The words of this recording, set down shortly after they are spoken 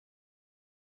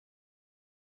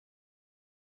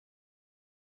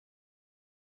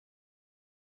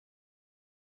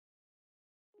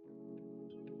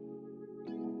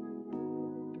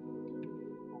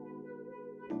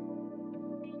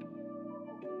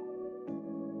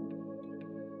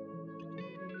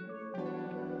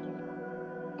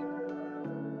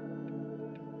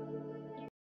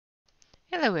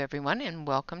Hello everyone and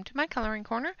welcome to my coloring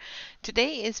corner.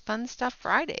 Today is Fun Stuff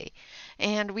Friday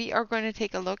and we are going to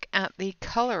take a look at the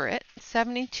Colorit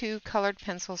 72 colored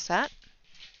pencil set.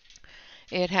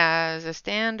 It has a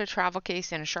stand, a travel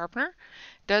case, and a sharpener.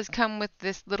 It does come with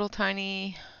this little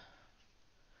tiny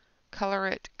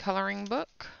Colorit coloring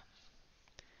book.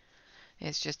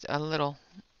 It's just a little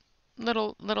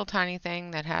tiny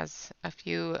thing that has a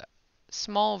few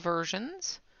small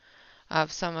versions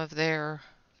of some of their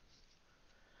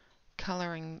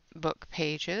coloring book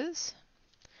pages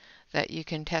that you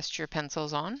can test your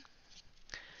pencils on.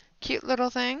 Cute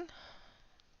little thing.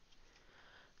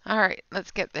 Alright, let's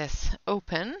get this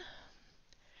open.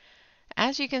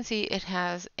 As you can see, it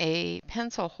has a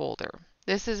pencil holder.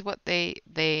 This is what they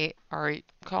are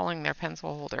calling their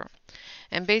pencil holder.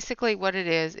 And basically what it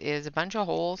is a bunch of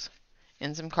holes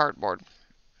in some cardboard.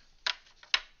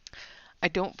 I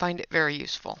don't find it very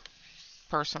useful,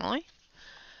 personally.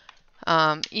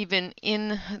 Even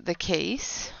in the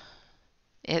case,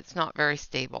 it's not very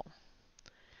stable.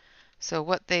 So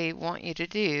what they want you to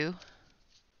do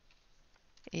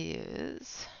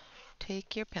is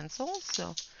take your pencils.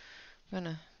 So I'm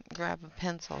going to grab a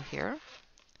pencil here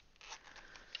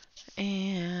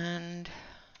and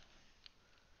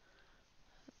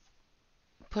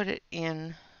put it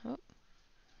in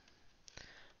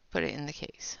the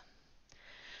case.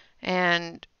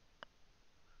 And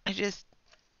I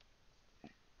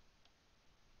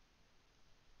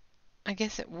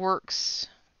guess it works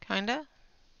kinda.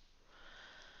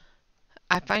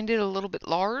 I find it a little bit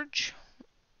large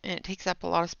and it takes up a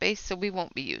lot of space, so we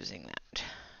won't be using that.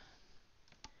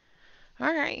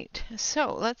 Alright,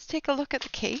 so let's take a look at the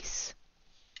case.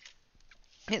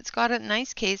 It's got a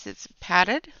nice case. It's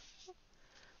padded,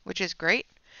 which is great.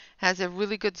 Has a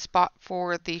really good spot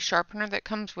for the sharpener that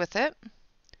comes with it.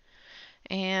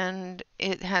 And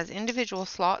it has individual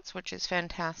slots, which is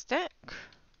fantastic.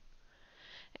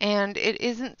 And it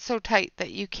isn't so tight that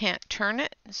you can't turn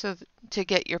it to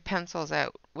get your pencils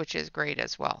out, which is great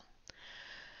as well.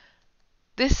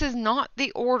 This is not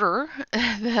the order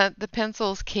that the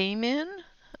pencils came in.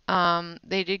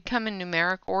 They did come in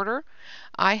numeric order.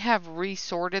 I have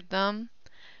resorted them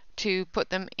to put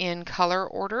them in color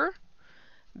order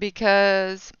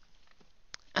because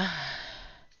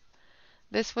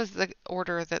this was the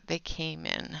order that they came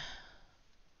in.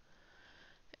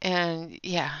 And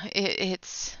yeah,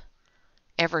 it's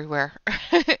everywhere.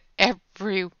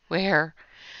 Everywhere.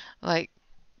 Like,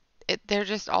 they're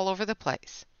just all over the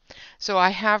place. So I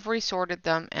have resorted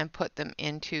them and put them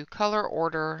into color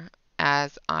order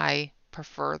as I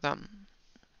prefer them.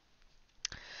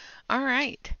 All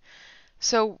right.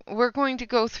 So we're going to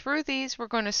go through these. We're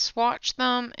going to swatch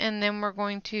them, and then we're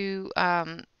going to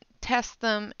test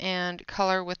them and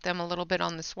color with them a little bit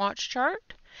on the swatch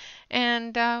chart.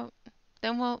 And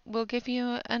then we'll give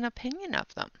you an opinion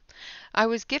of them. I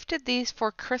was gifted these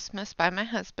for Christmas by my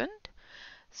husband.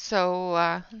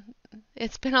 So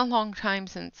it's been a long time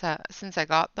since I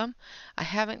got them. I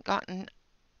haven't gotten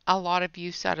a lot of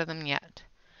use out of them yet.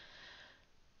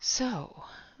 So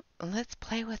let's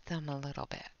play with them a little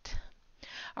bit.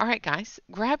 All right, guys,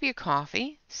 grab your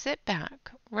coffee, sit back,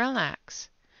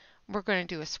 relax. We're going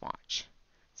to do a swatch.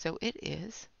 So it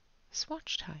is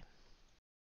swatch time.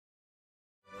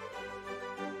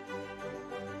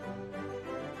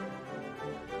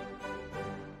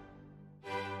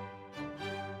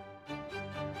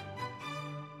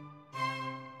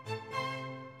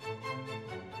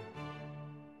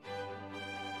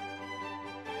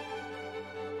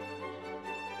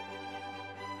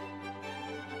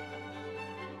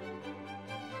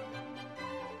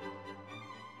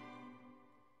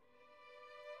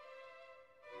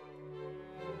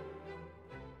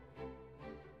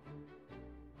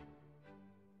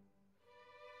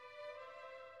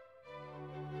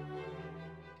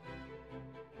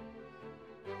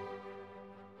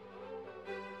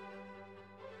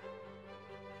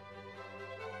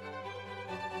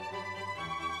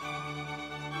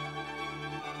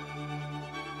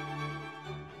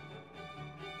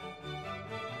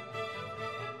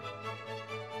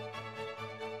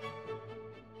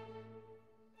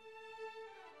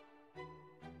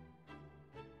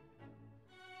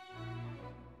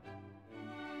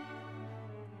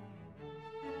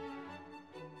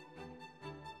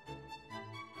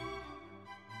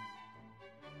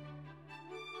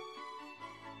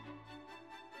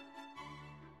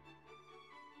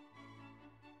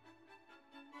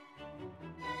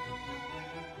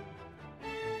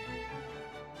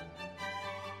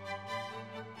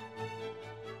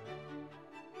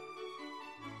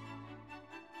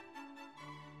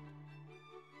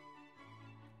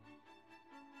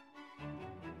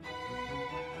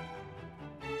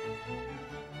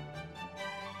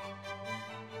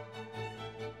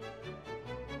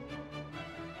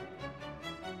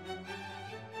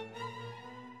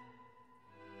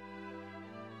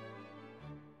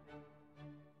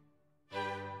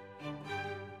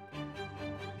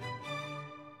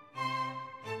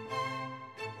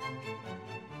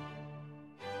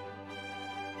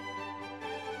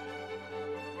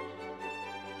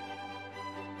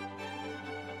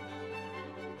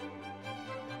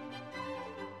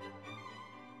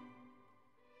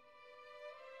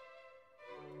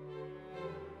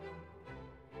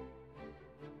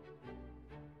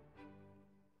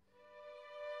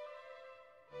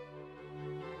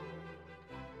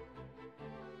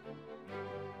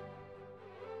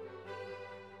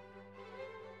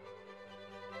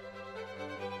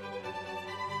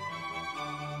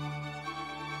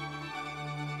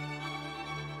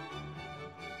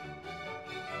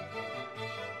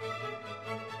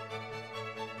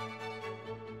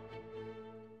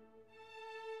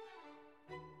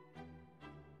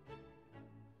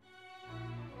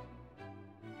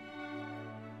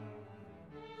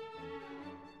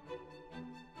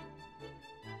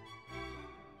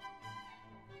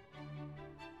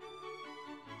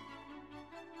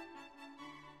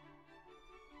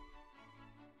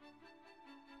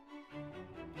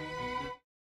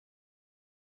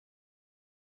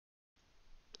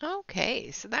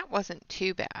 Okay, so that wasn't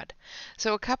too bad.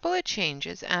 So a couple of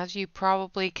changes, as you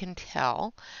probably can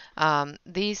tell,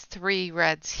 these three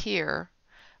reds here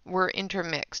were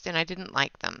intermixed and I didn't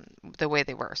like them the way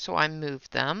they were, so I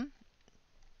moved them.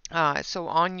 So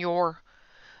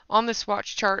on the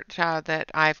swatch chart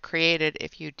that I've created,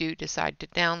 if you do decide to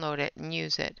download it and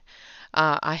use it,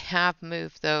 I have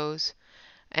moved those,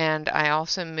 and I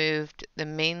also moved the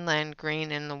mainland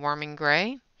green and the warming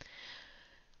gray.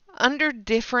 Under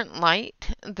different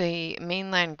light, the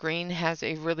mainland green has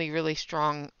a really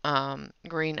strong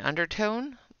green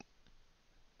undertone,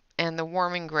 and the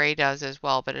warming gray does as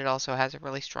well, but it also has a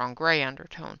really strong gray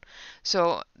undertone.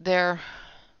 So they're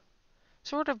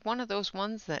sort of one of those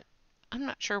ones that I'm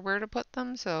not sure where to put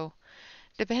them, so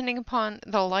depending upon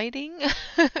the lighting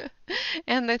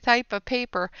and the type of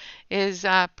paper is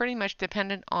pretty much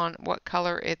dependent on what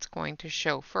color it's going to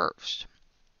show first.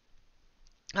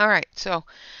 All right, so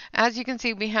as you can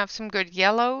see, we have some good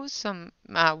yellows, some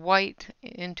white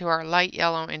into our light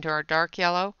yellow, into our dark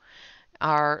yellow,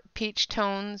 our peach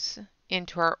tones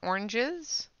into our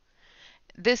oranges.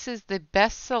 This is the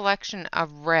best selection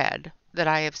of red that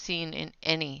I have seen in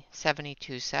any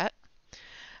 72 set.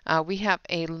 We have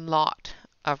a lot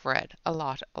of red, a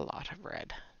lot of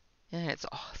red, and it's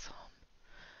awesome.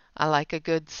 I like a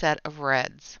good set of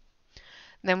reds.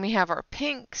 Then we have our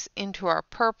pinks into our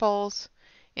purples,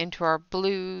 into our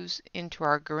blues, into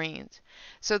our greens.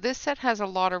 So this set has a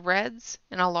lot of reds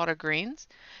and a lot of greens.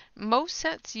 Most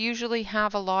sets usually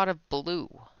have a lot of blue,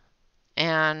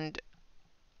 and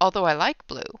although I like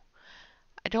blue,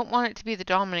 I don't want it to be the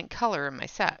dominant color in my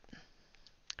set.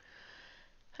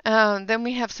 Then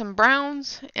we have some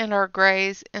browns and our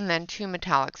grays, and then two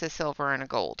metallics, a silver and a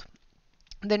gold.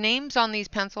 The names on these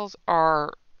pencils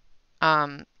are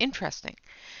interesting.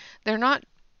 They're not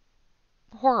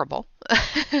horrible,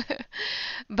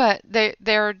 but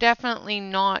they're definitely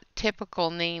not typical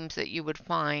names that you would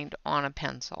find on a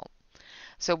pencil.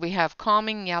 So we have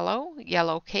calming yellow,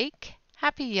 yellow cake,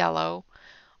 happy yellow,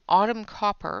 autumn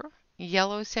copper,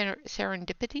 yellow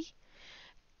serendipity,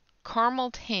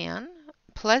 caramel tan,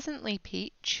 pleasantly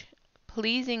peach,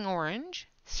 pleasing orange,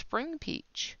 spring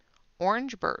peach,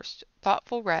 orange burst,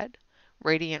 thoughtful red,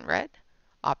 radiant red,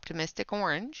 optimistic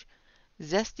orange,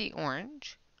 zesty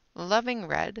orange, loving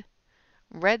red,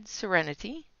 red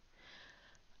serenity,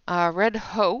 red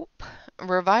hope,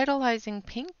 revitalizing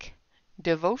pink,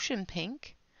 devotion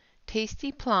pink,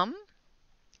 tasty plum,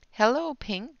 hello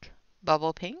pink,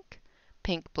 bubble pink,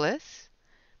 pink bliss,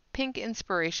 pink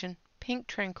inspiration, pink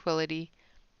tranquility,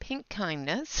 pink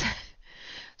kindness.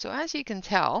 So as you can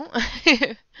tell,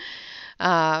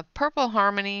 purple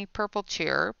harmony, purple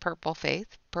cheer, purple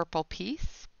faith, purple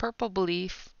peace, purple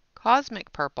belief,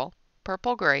 cosmic purple,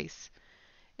 purple grace,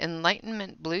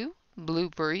 enlightenment blue, blue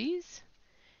breeze,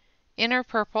 inner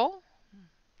purple.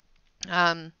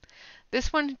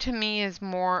 This one to me is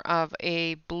more of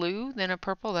a blue than a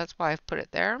purple. That's why I've put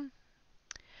it there.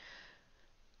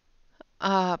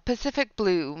 Pacific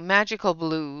blue, magical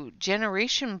blue,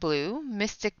 generation blue,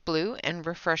 mystic blue, and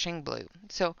refreshing blue.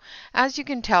 So as you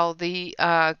can tell, the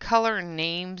color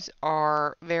names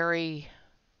are very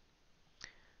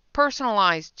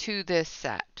personalized to this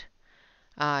set.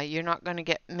 You're not going to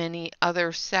get many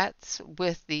other sets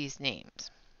with these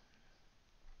names.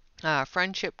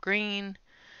 Friendship green,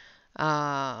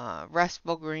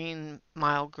 restful green,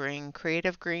 mild green,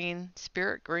 creative green,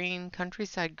 spirit green,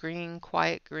 countryside green,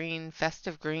 quiet green,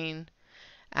 festive green,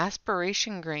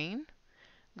 aspiration green,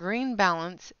 green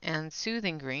balance, and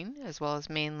soothing green, as well as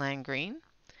mainland green.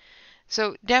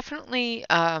 So definitely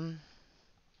a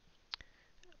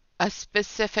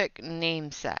specific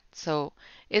name set. So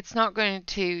it's not going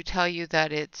to tell you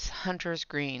that it's hunter's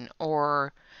green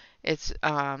or it's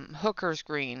hooker's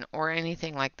green or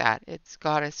anything like that. It's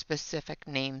got a specific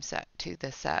name set to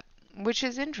the set, which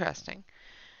is interesting.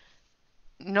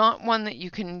 Not one that you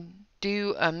can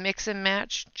do a mix and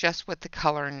match just with the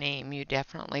color name. You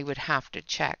definitely would have to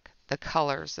check the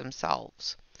colors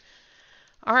themselves.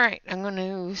 All right, I'm going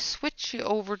to switch you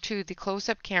over to the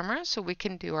close-up camera so we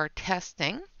can do our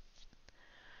testing.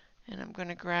 And I'm going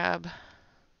to grab,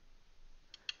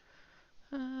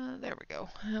 there we go.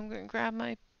 I'm going to grab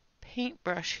my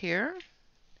paintbrush here.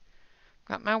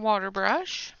 Got my water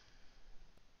brush.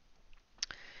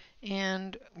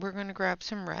 And we're going to grab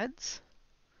some reds.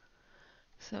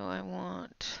 So I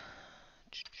want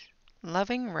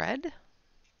loving red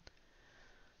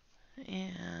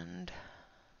and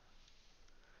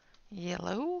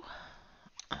yellow.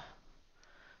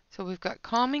 So we've got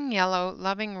calming yellow,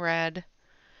 loving red,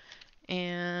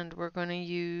 and we're going to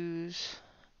use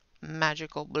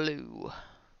magical blue.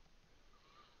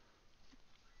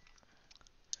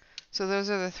 So those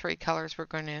are the three colors we're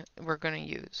going to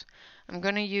use. I'm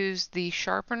going to use the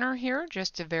sharpener here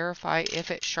just to verify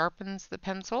if it sharpens the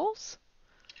pencils,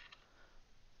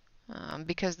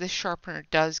 because this sharpener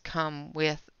does come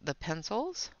with the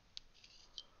pencils.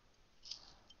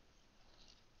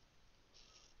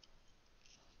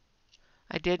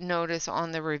 I did notice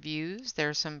on the reviews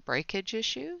there's some breakage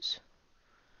issues.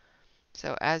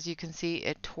 So as you can see,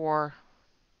 it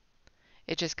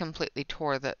just completely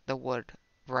tore the wood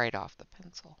right off the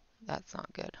pencil. That's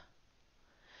not good.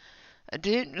 I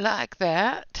didn't like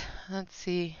that. Let's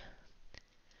see.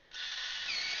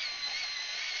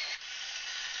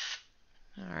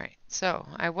 Alright, so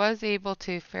I was able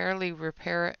to fairly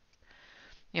repair it,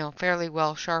 fairly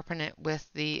well sharpen it with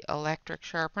the electric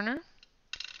sharpener.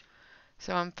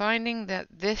 So I'm finding that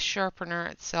this sharpener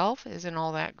itself isn't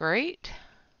all that great.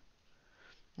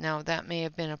 Now that may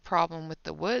have been a problem with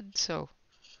the wood, so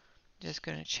just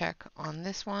going to check on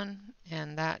this one,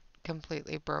 and that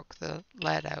completely broke the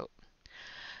lead out.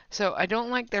 So I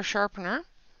don't like their sharpener,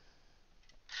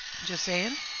 just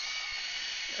saying.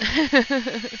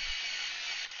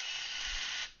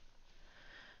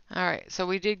 Alright, so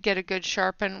we did get a good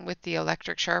sharpen with the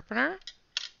electric sharpener.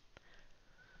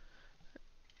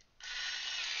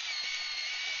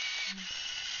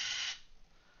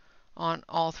 On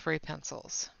all three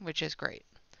pencils, which is great.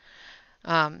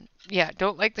 Yeah,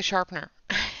 don't like the sharpener.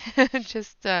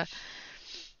 Just,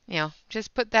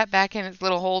 just put that back in its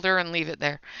little holder and leave it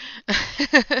there.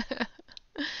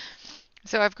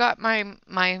 So I've got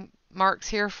my marks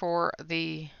here for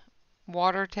the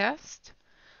water test.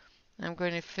 I'm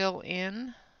going to fill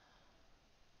in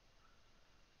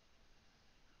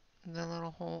the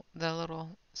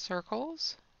little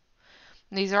circles.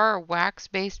 These are a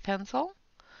wax-based pencil.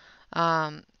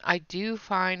 I do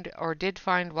find, or did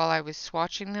find while I was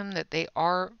swatching them, that they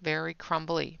are very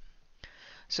crumbly.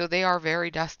 So they are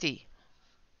very dusty.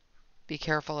 Be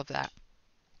careful of that.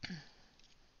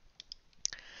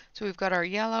 So we've got our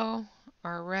yellow,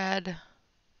 our red,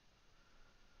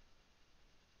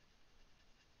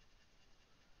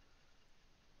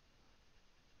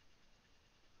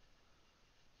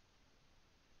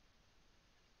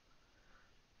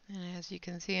 and as you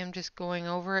can see, I'm just going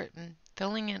over it and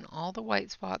filling in all the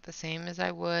white spot the same as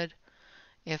I would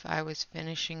if I was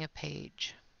finishing a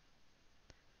page.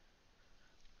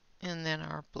 And then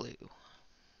our blue.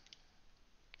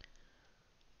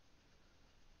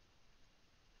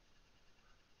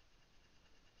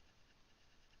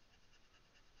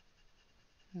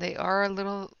 They are a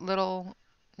little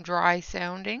dry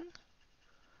sounding,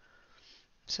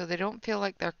 so they don't feel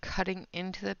like they're cutting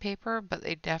into the paper, but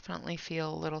they definitely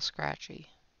feel a little scratchy.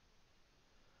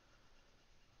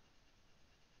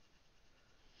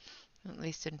 At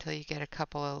least until you get a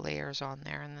couple of layers on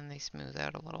there, and then they smooth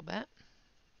out a little bit.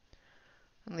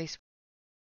 At least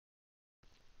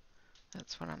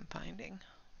that's what I'm finding.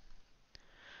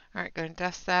 Alright, going to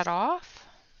dust that off.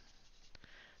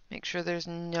 Make sure there's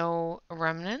no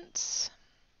remnants.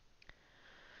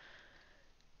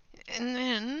 And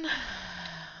then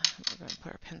we're going to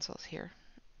put our pencils here.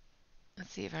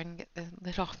 Let's see if I can get the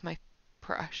lid off my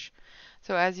brush.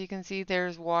 So as you can see,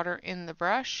 there's water in the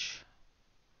brush.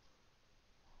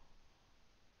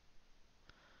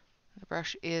 The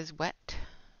brush is wet.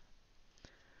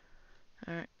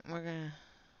 Alright, we're going to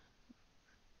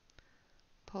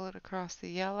pull it across the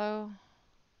yellow.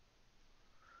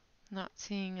 Not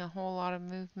seeing a whole lot of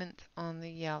movement on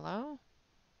the yellow,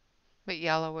 but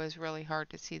yellow is really hard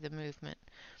to see the movement.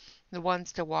 The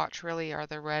ones to watch really are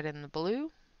the red and the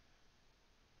blue.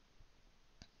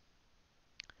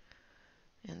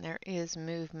 And there is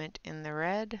movement in the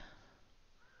red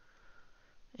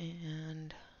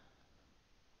and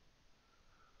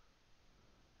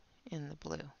in the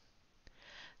blue.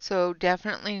 So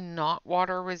definitely not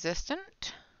water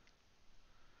resistant.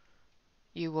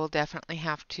 You will definitely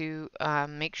have to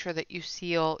make sure that you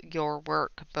seal your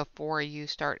work before you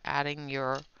start adding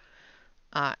your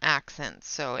accents.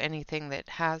 So anything that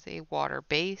has a water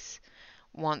base,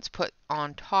 once put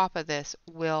on top of this,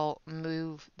 will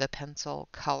move the pencil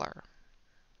color.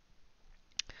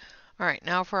 Alright,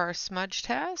 now for our smudge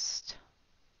test.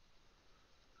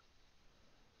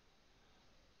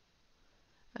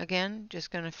 Again, just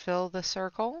going to fill the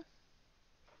circle.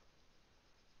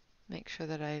 Make sure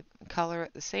that I color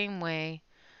it the same way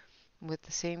with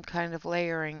the same kind of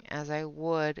layering as I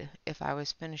would if I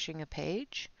was finishing a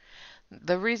page.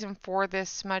 The reason for this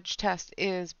smudge test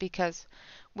is because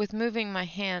with moving my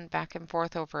hand back and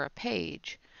forth over a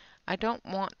page, I don't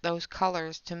want those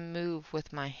colors to move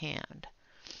with my hand.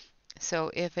 So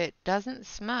if it doesn't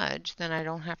smudge, then I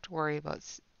don't have to worry about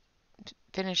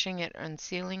finishing it and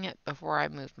sealing it before I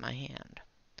move my hand.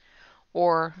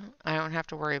 Or I don't have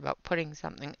to worry about putting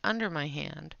something under my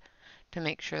hand to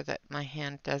make sure that my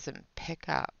hand doesn't pick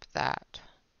up that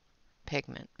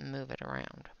pigment and move it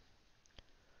around.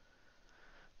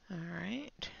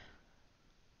 Alright.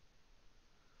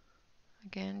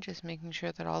 Again, just making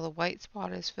sure that all the white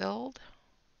spot is filled.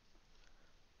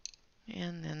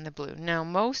 And then the blue. Now,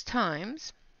 most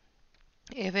times,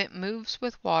 if it moves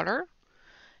with water,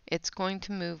 it's going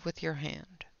to move with your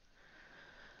hand.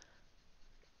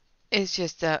 It's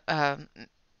just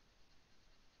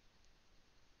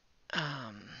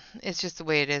it's just the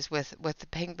way it is with the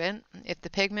pigment. If the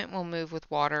pigment will move with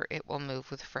water, it will move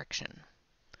with friction.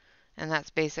 And that's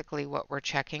basically what we're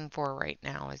checking for right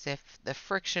now, is if the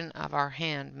friction of our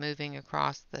hand moving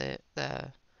across the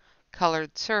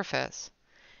colored surface,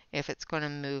 if it's going to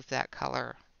move that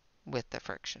color with the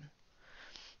friction.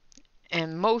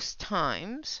 And most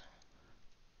times,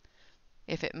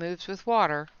 if it moves with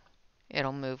water,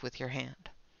 it'll move with your hand.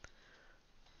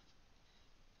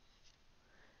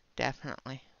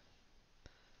 Definitely.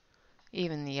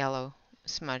 Even the yellow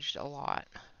smudged a lot.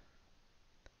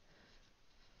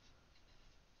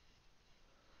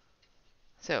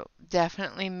 So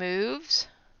definitely moves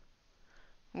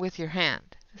with your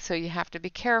hand. So you have to be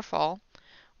careful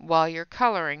while you're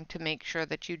coloring to make sure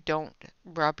that you don't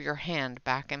rub your hand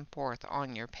back and forth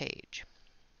on your page.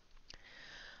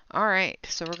 Alright,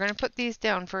 so we're going to put these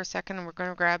down for a second and we're going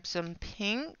to grab some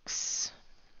pinks.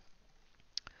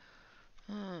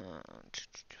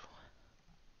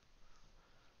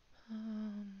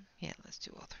 Yeah, let's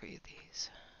do all three of these.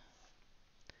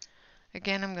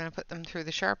 Again, I'm going to put them through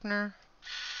the sharpener.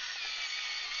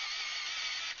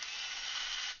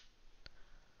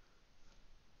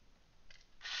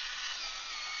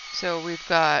 So we've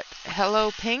got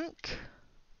Hello Pink,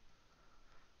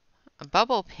 a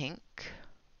Bubble Pink,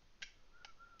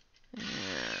 and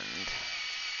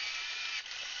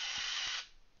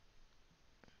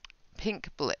Pink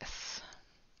Bliss.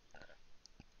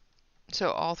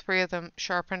 So all three of them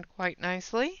sharpened quite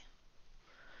nicely.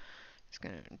 Just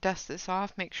going to dust this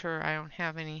off, make sure I don't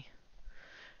have any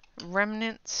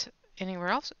remnants anywhere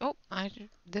else. Oh,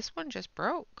 this one just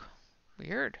broke.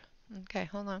 Weird. Okay,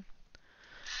 hold on.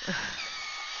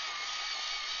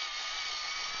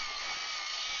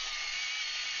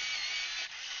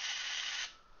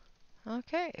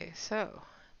 Okay, so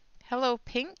Hello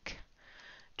Pink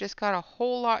just got a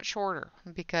whole lot shorter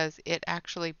because it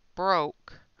actually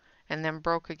broke and then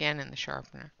broke again in the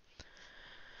sharpener.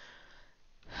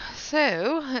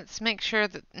 So let's make sure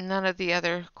that none of the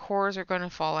other cores are going to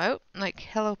fall out. Like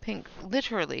Hello Pink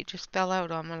literally just fell out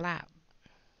on my lap.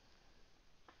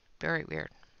 Very weird.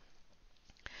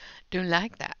 Don't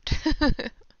like that.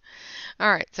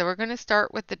 Alright, so we're going to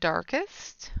start with the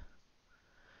darkest,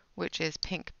 which is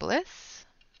Pink Bliss.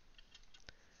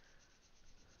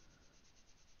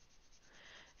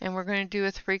 And we're going to do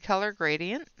a 3-color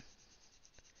gradient,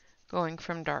 going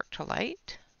from dark to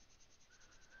light,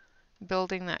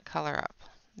 building that color up.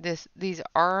 These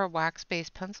are a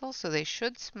wax-based pencil, so they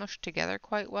should smush together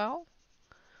quite well.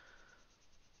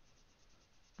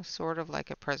 Sort of like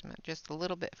a Prism, just a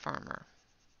little bit firmer.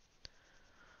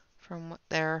 From what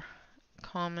their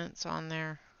comments on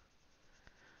their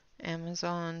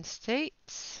Amazon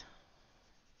states.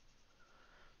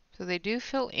 So they do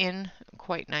fill in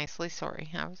quite nicely. Sorry,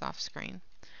 I was off screen.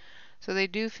 So they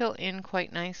do fill in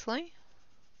quite nicely.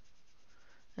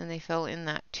 And they fill in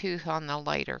that tooth on the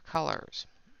lighter colors.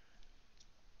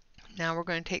 Now we're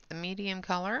going to take the medium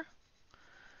color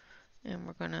and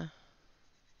we're going to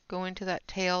go into that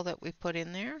tail that we put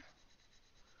in there.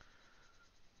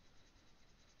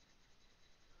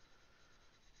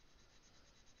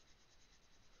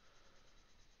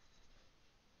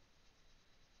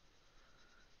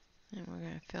 And we're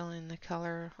going to fill in the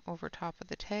color over top of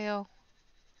the tail.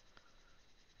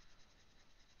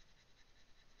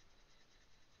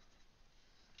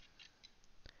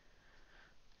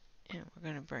 And we're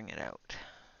going to bring it out.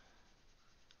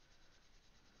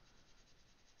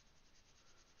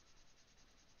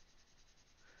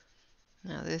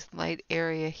 Now this light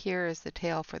area here is the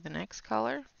tail for the next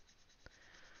color.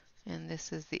 And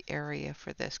this is the area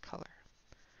for this color.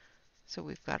 So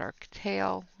we've got our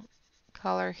tail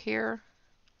color here,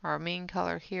 our main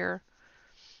color here,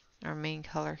 our main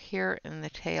color here, and the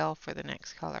tail for the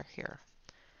next color here.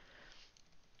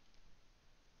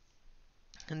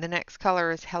 And the next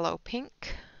color is Hello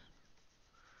Pink.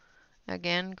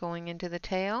 Again, going into the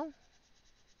tail,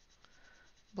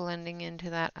 blending into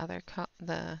that other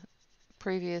the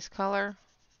previous color,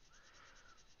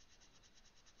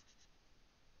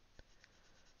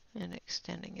 and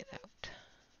extending it out.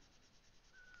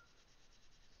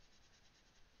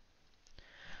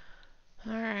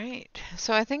 All right,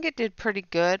 so I think it did pretty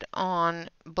good on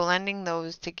blending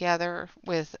those together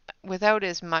without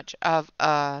as much of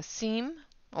a seam,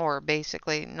 or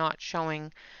basically not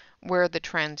showing where the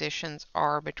transitions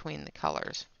are between the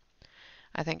colors.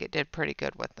 I think it did pretty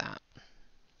good with that.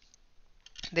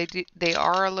 They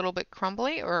are a little bit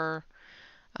crumbly, or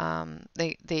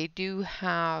they do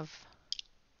have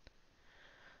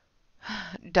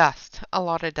dust, a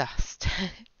lot of dust.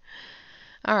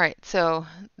 All right, so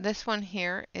this one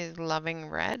here is Loving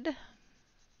Red.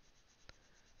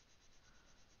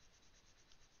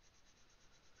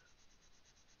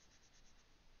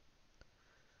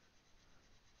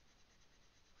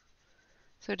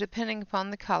 So depending upon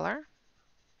the color,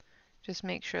 just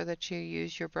make sure that you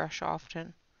use your brush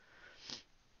often.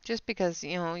 Just because,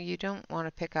 you know, you don't want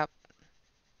to pick up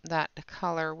that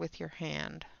color with your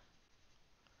hand.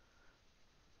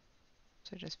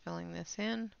 So just filling this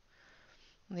in,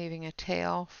 leaving a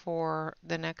tail for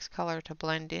the next color to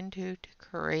blend into to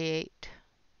create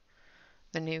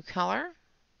the new color.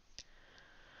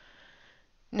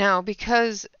 Now,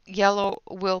 because yellow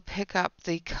will pick up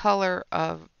the color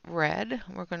of red,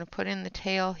 we're going to put in the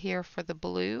tail here for the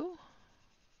blue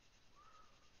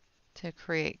to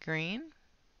create green.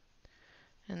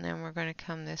 And then we're going to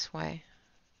come this way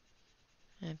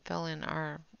and fill in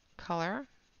our color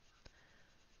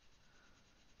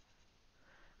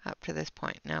up to this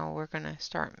point. Now we're going to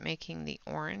start making the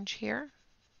orange here.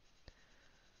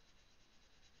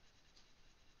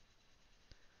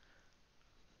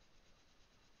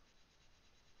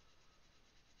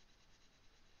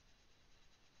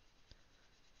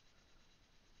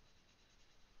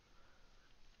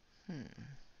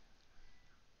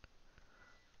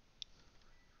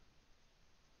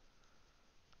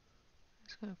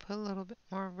 Just going to put a little bit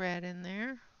more red in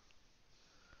there.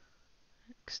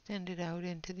 Extend it out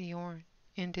into the orange,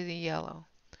 into the yellow.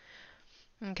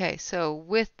 Okay, so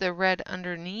with the red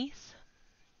underneath,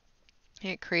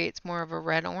 it creates more of a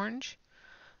red-orange.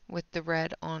 With the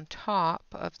red on top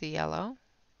of the yellow,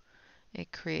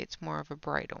 it creates more of a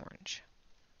bright orange,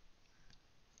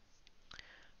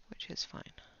 which is fine.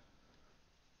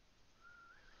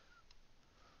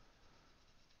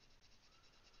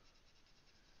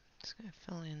 Just going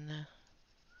to fill in the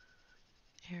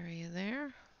area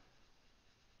there.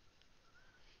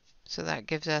 So that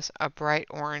gives us a bright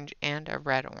orange and a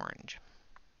red orange.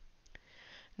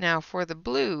 Now for the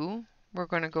blue, we're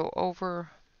going to go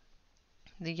over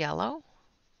the yellow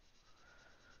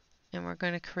and we're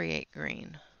going to create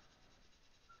green.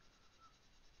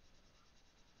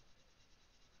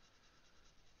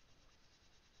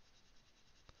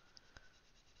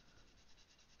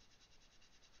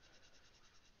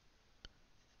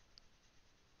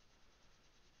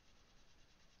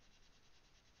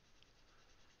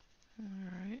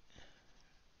 Alright.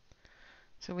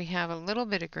 So we have a little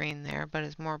bit of green there, but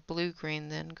it's more blue-green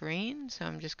than green. So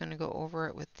I'm just going to go over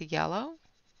it with the yellow.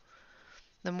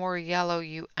 The more yellow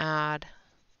you add,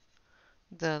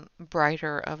 the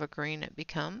brighter of a green it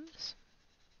becomes.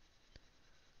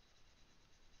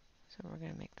 So we're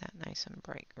going to make that nice and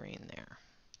bright green there.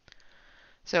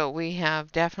 So we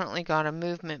have definitely got a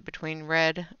movement between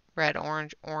red, red,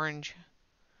 orange, orange,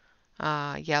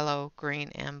 yellow,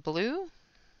 green, and blue.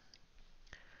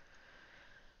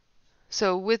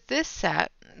 So with this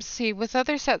set, see, with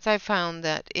other sets I've found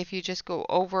that if you just go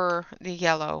over the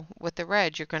yellow with the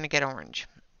red, you're going to get orange.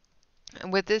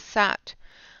 And with this set,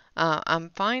 I'm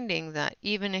finding that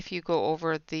even if you go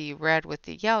over the red with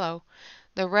the yellow,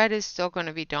 the red is still going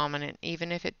to be dominant.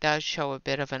 Even if it does show a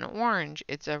bit of an orange,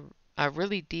 it's a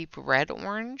really deep red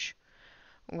orange,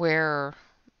 where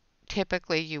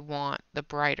typically you want the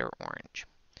brighter orange.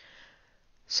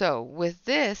 So with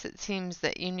this, it seems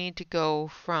that you need to go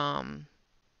from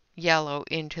yellow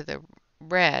into the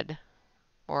red,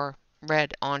 or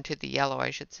red onto the yellow, I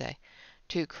should say,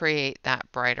 to create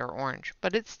that brighter orange.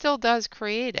 But it still does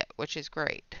create it, which is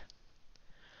great.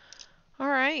 All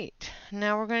right,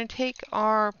 now we're going to take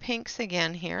our pinks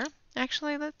again here.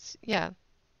 Actually, we're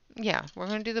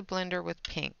going to do the blender with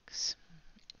pinks.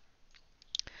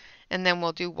 And then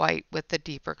we'll do white with the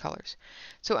deeper colors.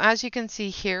 So as you can see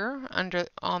here,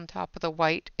 on top of the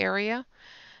white area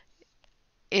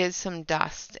is some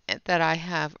dust that I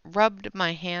have rubbed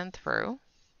my hand through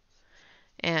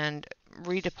and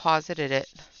redeposited it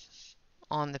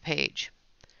on the page.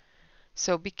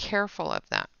 So be careful of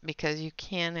that, because you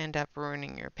can end up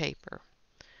ruining your paper,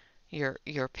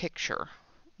 your picture,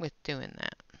 with doing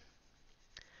that.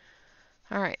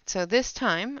 All right, so this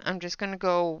time I'm just going to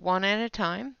go one at a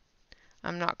time.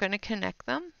 I'm not going to connect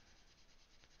them.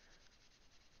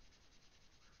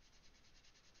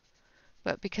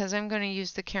 But because I'm going to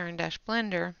use the Caran d'Ache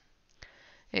blender,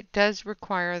 it does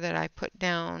require that I put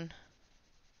down,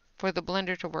 for the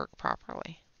blender to work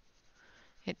properly,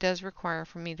 it does require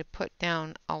for me to put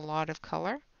down a lot of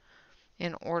color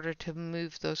in order to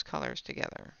move those colors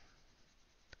together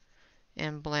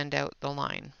and blend out the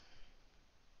line.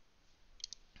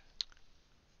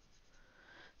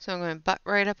 So I'm going to butt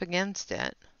right up against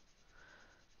it,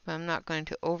 but I'm not going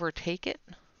to overtake it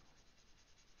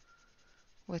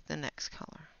with the next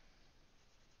color.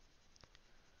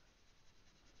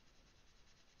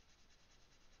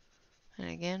 And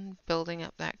again, building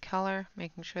up that color,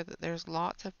 making sure that there's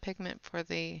lots of pigment for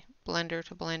the blender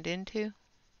to blend into.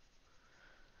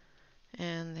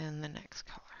 And then the next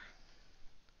color.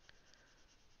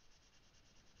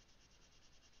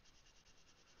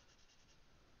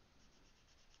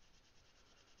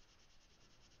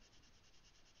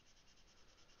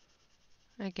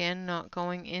 Again, not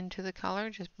going into the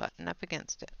color, just button up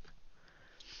against it.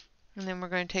 And then we're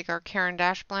going to take our Caran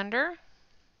d'Ache blender,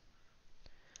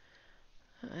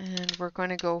 and we're going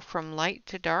to go from light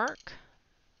to dark.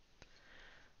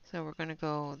 So we're going to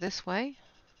go this way.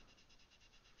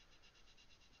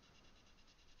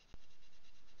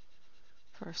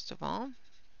 First of all,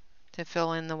 to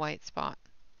fill in the white spot.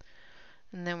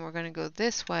 And then we're going to go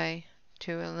this way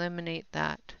to eliminate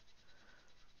that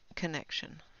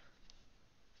connection.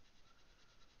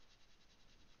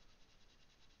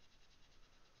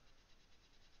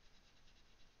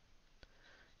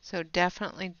 So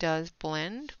definitely does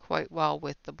blend quite well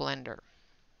with the blender.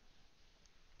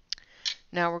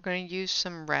 Now we're going to use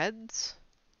some reds.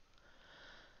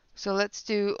 So let's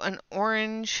do an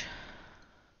orange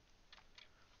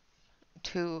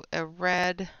to a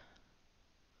red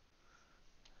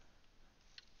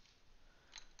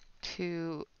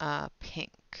to a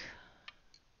pink.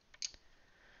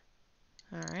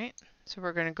 Alright, so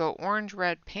we're going to go orange,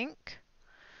 red, pink.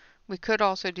 We could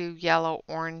also do yellow,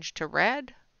 orange to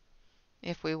red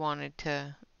if we wanted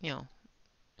to,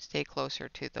 stay closer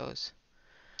to those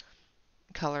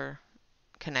color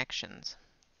connections.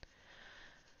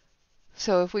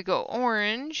 So if we go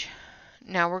orange,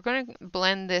 now we're going to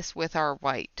blend this with our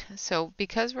white. So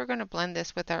because we're going to blend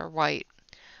this with our white,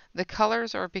 the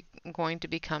colors are going to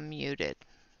become muted.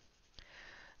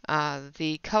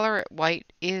 The Colorit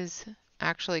white is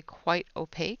actually quite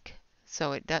opaque,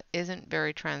 so it isn't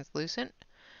very translucent.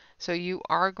 So you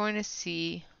are going to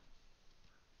see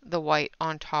the white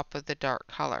on top of the dark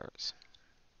colors.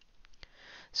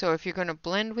 So if you're going to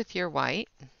blend with your white,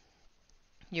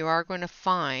 you are going to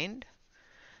find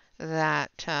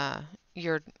that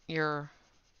your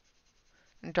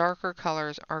darker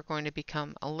colors are going to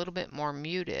become a little bit more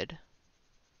muted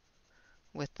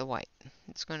with the white.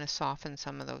 It's going to soften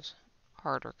some of those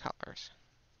harder colors.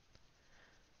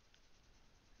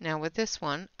 Now with this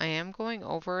one, I am going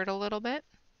over it a little bit,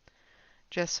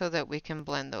 just so that we can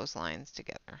blend those lines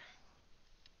together,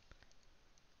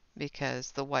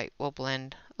 because the white will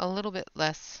blend a little bit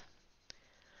less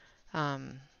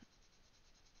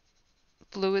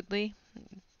fluidly,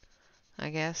 I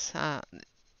guess.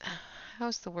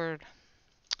 How's the word?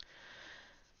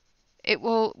 It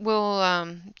will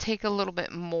take a little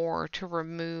bit more to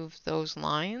remove those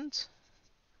lines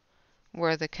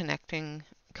where the connecting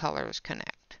colors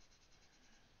connect.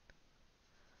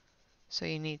 So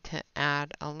you need to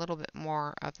add a little bit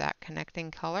more of that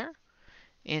connecting color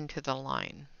into the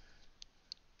line.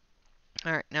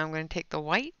 Alright, now I'm going to take the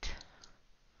white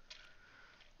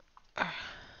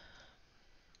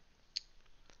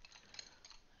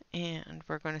and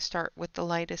we're going to start with the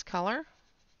lightest color.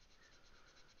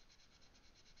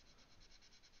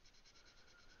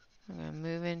 I'm going to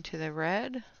move into the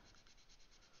red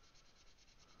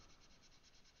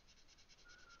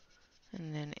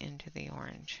and then into the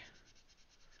orange.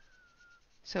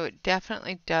 So it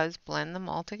definitely does blend them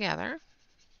all together.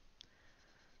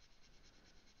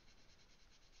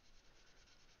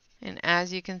 And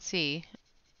as you can see,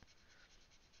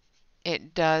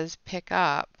 it does pick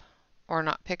up, or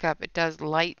not pick up, it does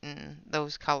lighten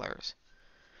those colors.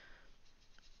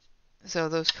 So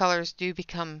those colors do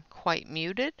become quite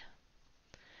muted,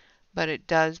 but it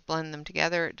does blend them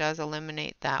together. It does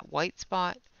eliminate that white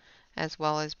spot, as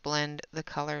well as blend the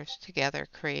colors together,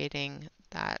 creating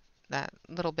that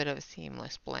little bit of a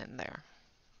seamless blend there.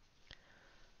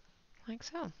 Like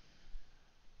so.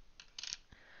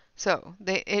 So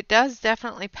it does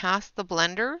definitely pass the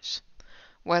blenders,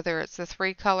 whether it's the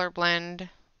 3-color blend,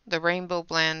 the rainbow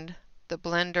blend, the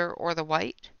blender, or the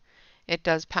white. It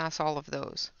does pass all of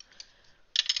those.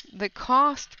 The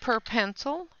cost per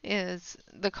pencil is,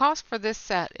 the cost for this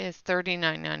set is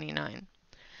 $39.99.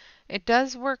 It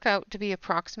does work out to be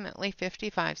approximately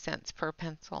 55 cents per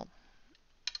pencil,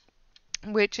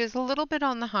 which is a little bit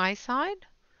on the high side.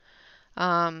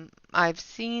 I've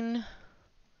seen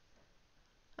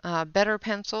better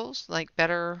pencils, like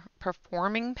better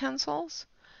performing pencils,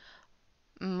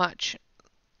 much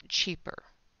cheaper.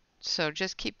 So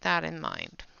just keep that in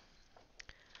mind.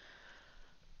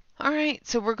 All right,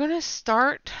 so we're going to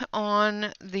start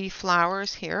on the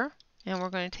flowers here, and we're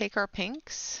going to take our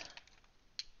pinks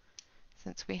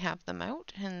since we have them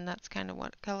out, and that's kind of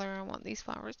what color I want these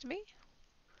flowers to be.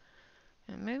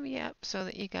 And move you up so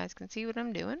that you guys can see what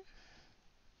I'm doing.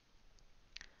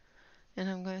 And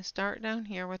I'm going to start down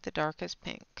here with the darkest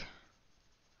pink.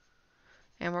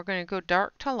 And we're going to go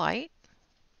dark to light,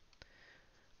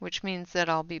 which means that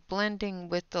I'll be blending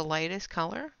with the lightest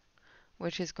color,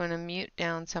 which is going to mute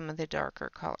down some of the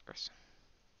darker colors.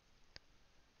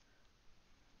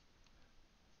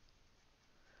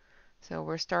 So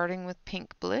we're starting with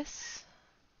Pink Bliss.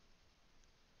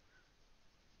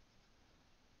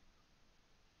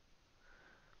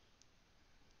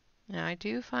 Now I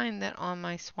do find that on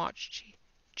my swatch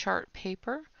chart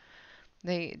paper,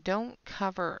 they don't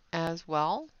cover as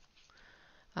well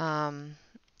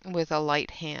with a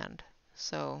light hand.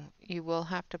 So you will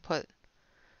have to put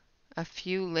a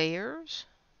few layers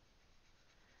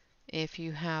if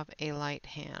you have a light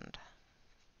hand.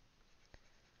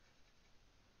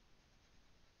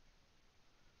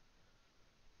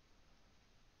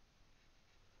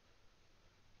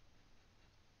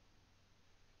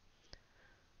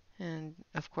 And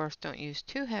of course, don't use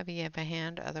too heavy of a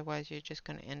hand, otherwise you're just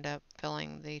going to end up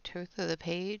filling the truth of the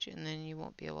page, and then you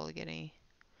won't be able to get any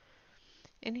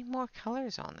more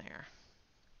colors on there.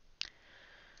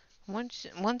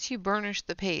 Once you burnish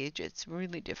the page, it's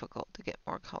really difficult to get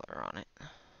more color on it.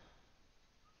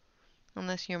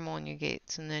 Unless you're Monia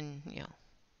Gates, and then,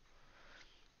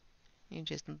 you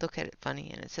just look at it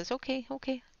funny and it says, okay,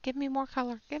 okay, give me more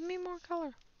color, give me more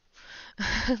color.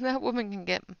 That woman can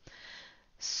get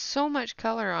so much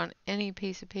color on any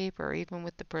piece of paper, even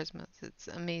with the Prismas. It's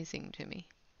amazing to me.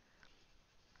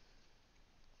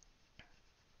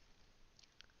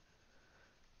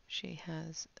 She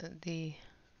has the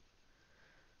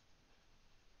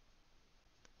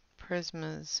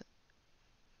Prismas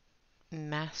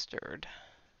mastered.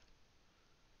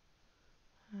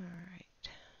 All right.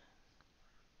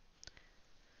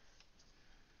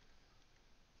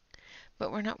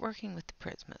 But we're not working with the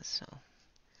Prismas, so.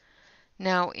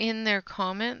 Now, in their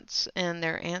comments and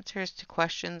their answers to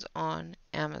questions on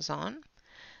Amazon,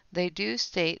 they do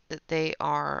state that they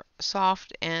are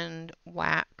soft and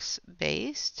wax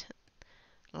based,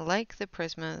 like the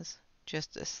Prismas,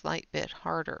 just a slight bit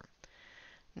harder.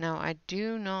 Now, I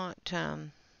don't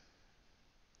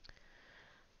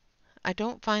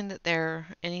find that they're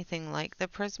anything like the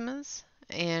Prismas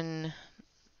in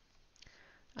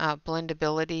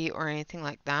blendability or anything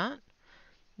like that.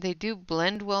 They do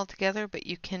blend well together, but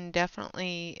you can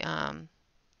definitely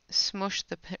smush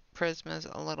the Prismas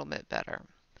a little bit better.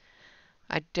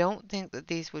 I don't think that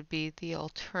these would be the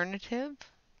alternative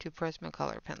to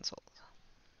Prismacolor pencils.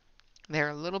 They're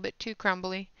a little bit too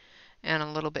crumbly and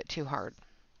a little bit too hard.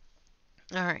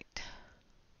 All right.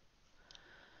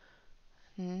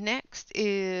 Next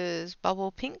is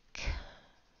Bubble Pink.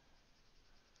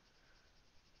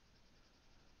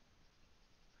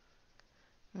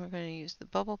 We're going to use the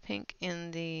Bubble Pink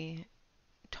in the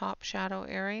top shadow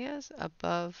areas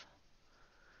above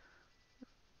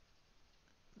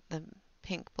the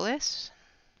Pink Bliss,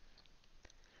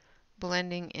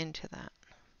 blending into that.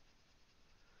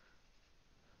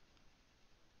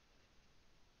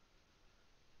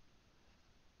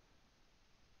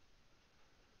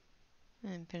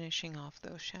 And finishing off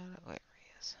those shadow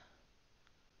areas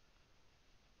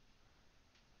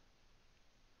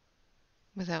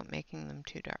without making them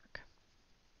too dark.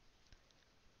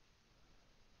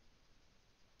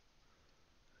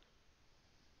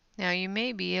 Now you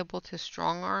may be able to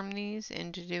strong arm these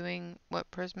into doing what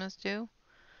Prismas do,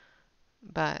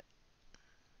 but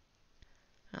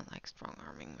I don't like strong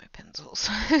arming my pencils.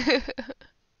 I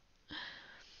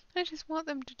just want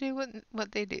them to do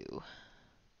what they do.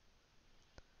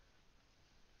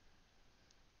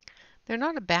 They're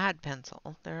not a bad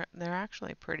pencil. They're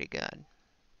actually pretty good.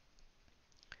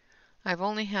 I've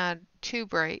only had 2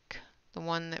 break. The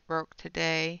one that broke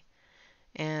today,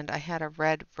 and I had a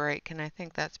red break, and I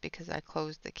think that's because I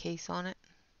closed the case on it.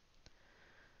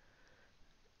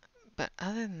 But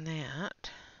other than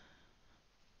that,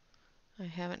 I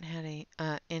haven't had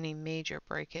any major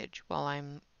breakage while I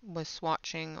was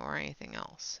swatching or anything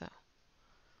else, so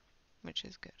which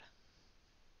is good.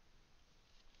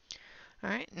 All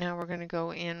right, now we're going to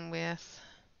go in with,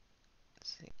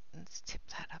 let's see, let's tip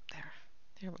that up there.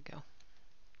 There we go.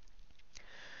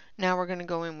 Now we're going to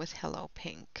go in with Hello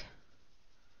Pink.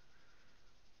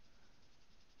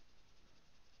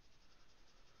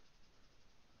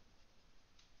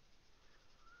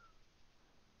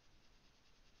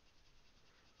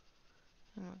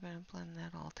 And we're going to blend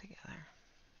that all together.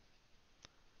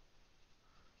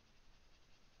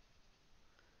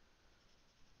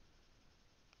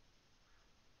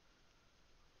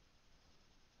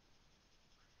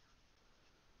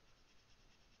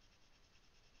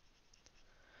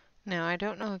 Now I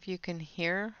don't know if you can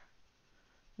hear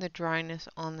the dryness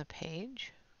on the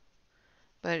page,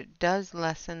 but it does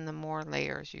lessen the more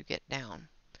layers you get down.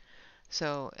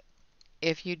 So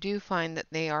if you do find that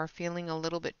they are feeling a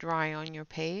little bit dry on your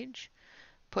page,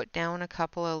 put down a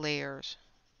couple of layers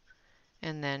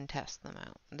and then test them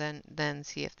out. Then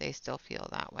see if they still feel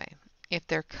that way. If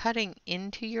they're cutting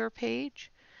into your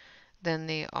page, then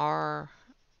they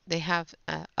have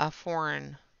a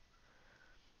foreign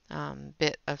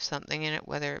bit of something in it,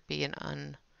 whether it be an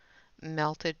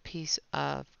unmelted piece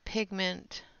of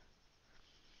pigment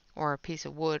or a piece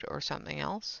of wood or something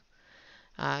else.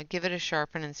 Give it a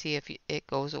sharpen and see if it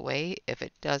goes away. If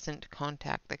it doesn't,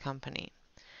 contact the company,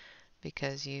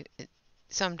 because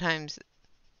sometimes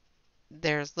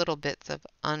there's little bits of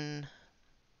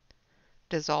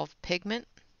undissolved pigment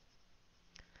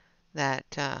that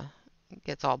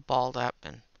gets all balled up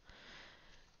and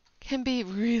can be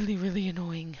really, really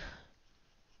annoying.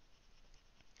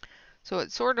 So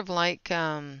it's sort of like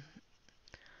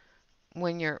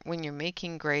when you're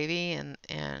making gravy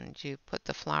and you put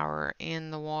the flour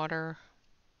in the water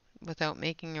without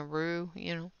making a roux,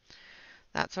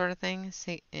 that sort of thing.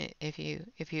 See, if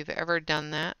you've ever done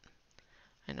that,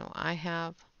 I know I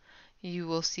have, you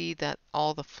will see that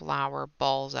all the flour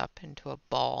balls up into a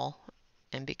ball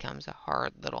and becomes a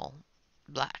hard little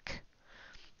black.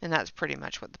 And that's pretty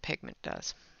much what the pigment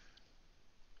does.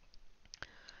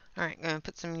 All right, I'm going to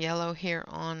put some yellow here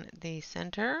on the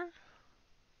center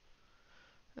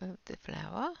of the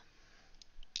flower.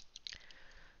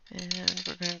 And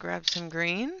we're going to grab some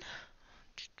green.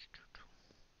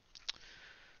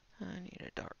 I need a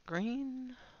dark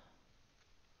green.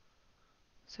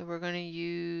 So we're going to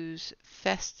use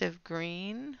festive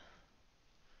green.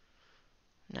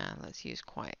 Now let's use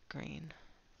quiet green,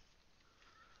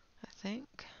 I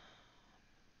think.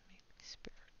 Maybe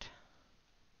spirit.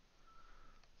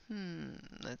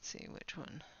 Let's see which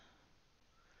one.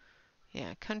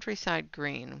 Yeah, countryside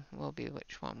green will be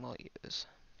which one we'll use.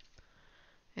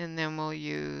 And then we'll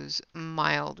use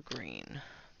mild green.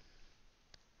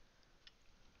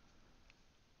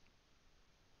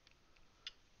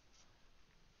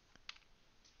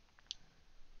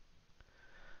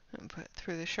 And put it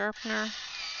through the sharpener.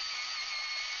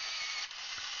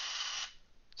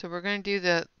 So we're going to do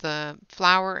the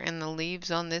flower and the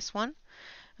leaves on this one.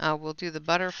 We'll do the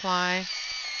butterfly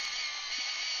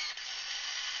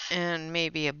and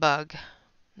maybe a bug.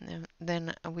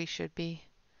 Then we should be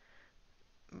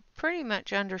pretty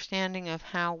much understanding of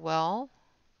how well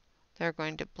they're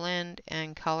going to blend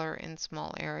and color in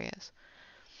small areas.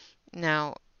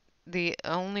 Now, the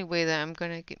only way that I'm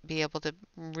going to be able to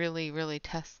really, really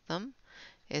test them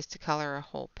is to color a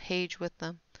whole page with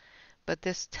them. But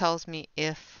this tells me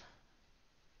if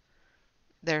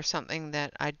there's something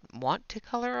that I want to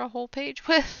color a whole page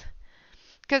with.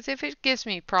 Because if it gives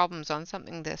me problems on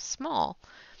something this small,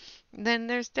 then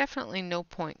there's definitely no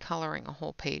point coloring a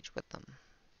whole page with them.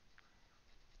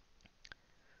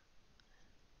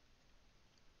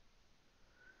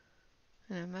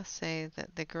 And I must say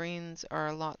that the greens are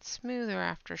a lot smoother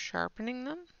after sharpening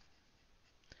them,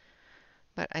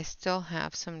 but I still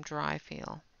have some dry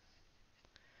feel.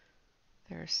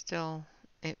 There's still,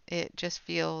 it just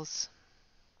feels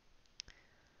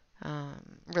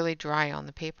really dry on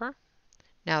the paper.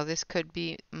 Now this could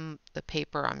be the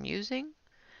paper I'm using.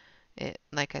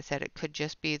 Like I said, it could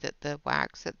just be that the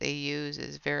wax that they use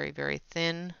is very, very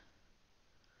thin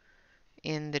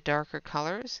in the darker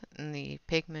colors, and the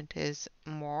pigment is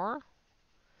more,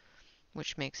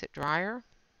 which makes it drier.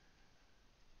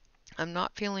 I'm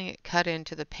not feeling it cut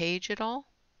into the page at all.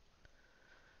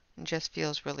 It just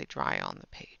feels really dry on the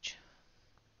page.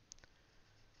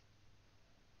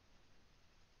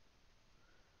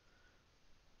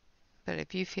 But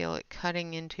if you feel it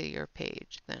cutting into your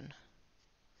page, then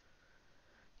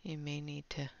you may need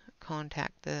to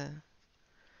contact the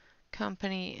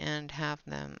company and have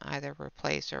them either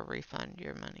replace or refund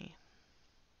your money.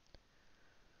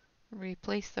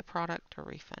 Replace the product or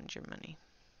refund your money.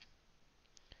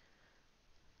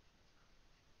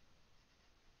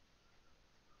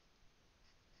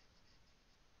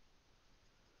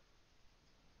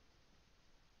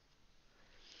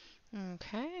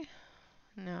 Okay,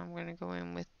 now I'm going to go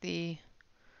in with the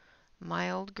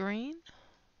mild green.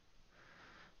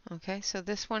 Okay, so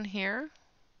this one here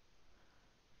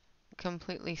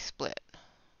completely split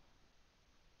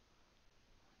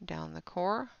down the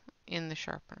core in the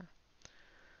sharpener.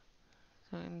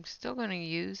 So I'm still going to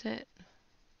use it,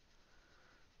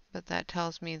 but that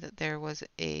tells me that there was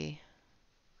a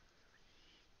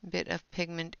bit of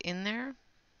pigment in there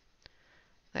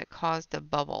that caused a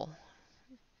bubble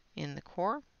in the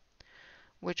core,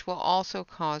 which will also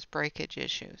cause breakage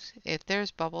issues. If there's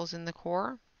bubbles in the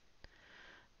core,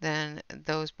 then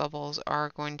those bubbles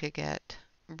are going to get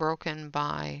broken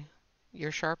by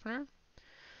your sharpener,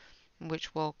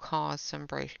 which will cause some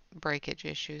breakage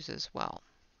issues as well.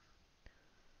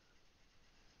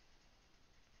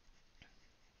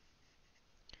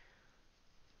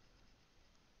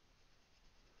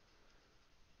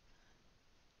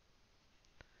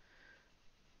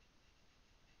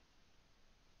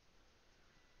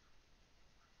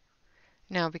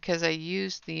 Now, because I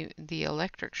used the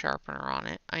electric sharpener on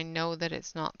it, I know that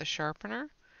it's not the sharpener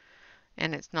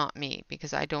and it's not me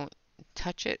because I don't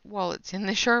touch it while it's in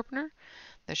the sharpener.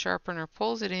 The sharpener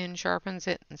pulls it in, sharpens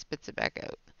it, and spits it back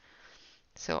out.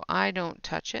 So I don't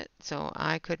touch it, so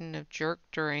I couldn't have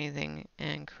jerked or anything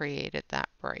and created that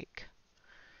break,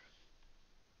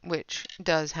 which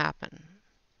does happen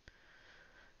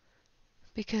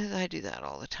because I do that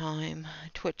all the time.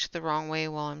 I twitch the wrong way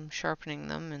while I'm sharpening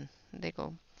them and they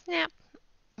go snap.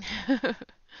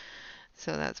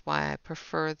 So that's why I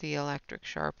prefer the electric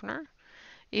sharpener.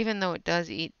 Even though it does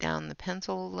eat down the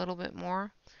pencil a little bit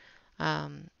more,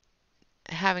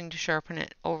 having to sharpen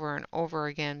it over and over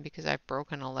again because I've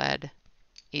broken a lead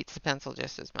eats the pencil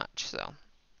just as much. So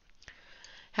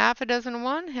half a dozen of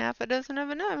one, half a dozen of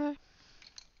another.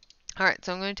 Alright,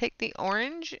 so I'm going to take the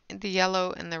orange, the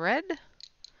yellow, and the red,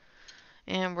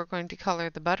 and we're going to color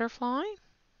the butterfly.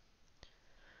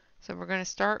 So we're going to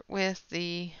start with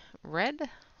the red.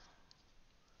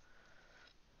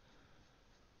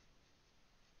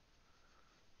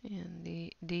 In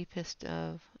the deepest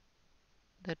of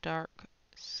the dark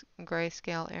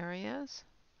grayscale areas.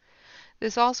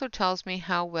 This also tells me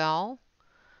how well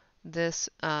this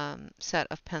set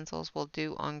of pencils will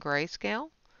do on grayscale.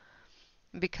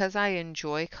 Because I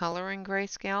enjoy coloring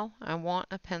grayscale, I want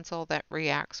a pencil that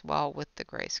reacts well with the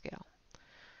grayscale.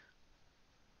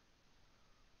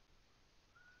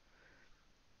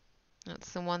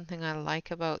 That's the one thing I like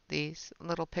about these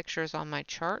little pictures on my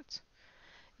charts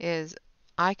is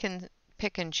I can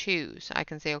pick and choose. I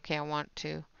can say, okay, I want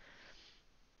to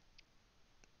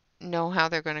know how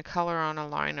they're going to color on a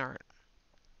line art.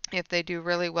 If they do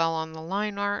really well on the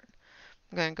line art,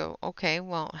 I'm going to go, okay,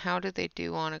 well, how do they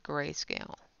do on a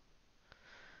grayscale?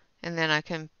 And then I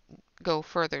can go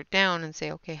further down and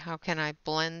say, okay, how can I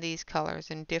blend these colors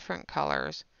in different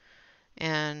colors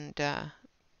and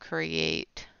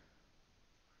create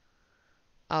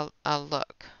a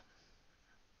look,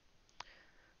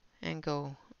 and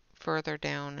go further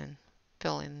down and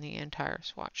fill in the entire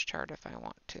swatch chart if I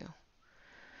want to.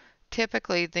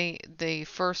 Typically, the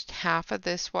first half of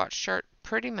this swatch chart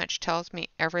pretty much tells me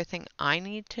everything I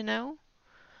need to know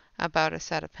about a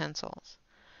set of pencils.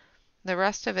 The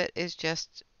rest of it is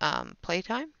just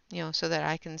playtime, so that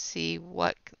I can see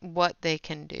what they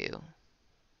can do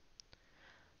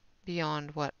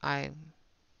beyond what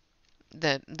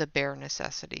the bare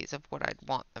necessities of what I'd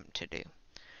want them to do.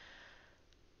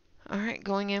 Alright,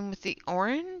 going in with the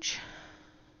orange.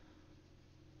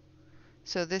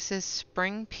 So this is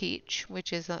Spring Peach,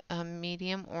 which is a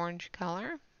medium orange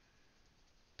color.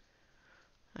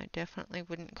 I definitely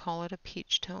wouldn't call it a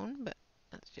peach tone, but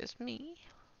that's just me.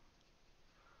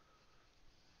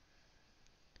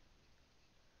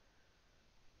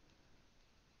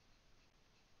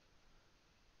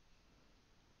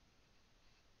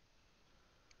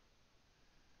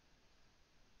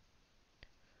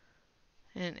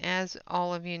 And as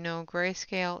all of you know,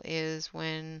 grayscale is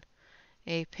when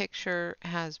a picture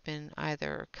has been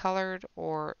either colored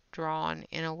or drawn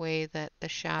in a way that the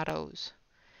shadows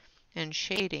and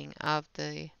shading of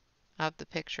the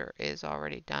picture is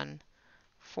already done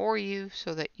for you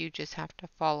so that you just have to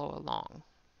follow along.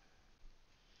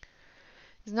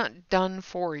 It's not done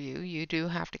for you. You do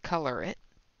have to color it,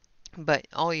 but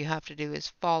all you have to do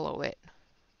is follow it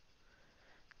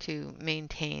to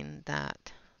maintain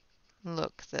that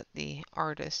look that the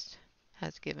artist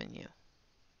has given you.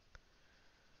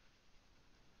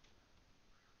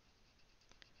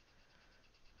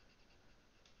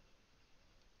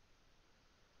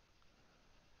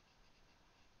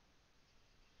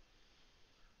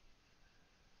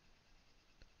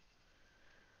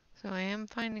 So I am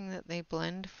finding that they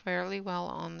blend fairly well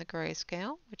on the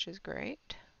grayscale, which is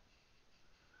great.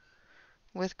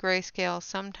 With grayscale,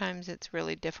 sometimes it's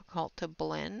really difficult to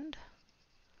blend,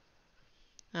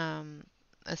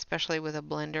 especially with a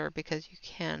blender, because you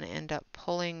can end up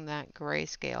pulling that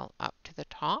grayscale up to the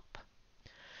top,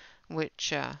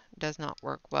 which does not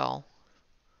work well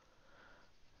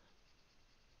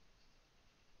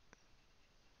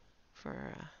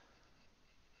for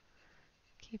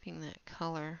keeping that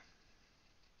color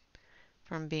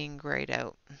from being grayed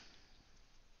out. I'm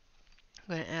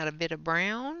going to add a bit of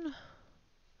brown.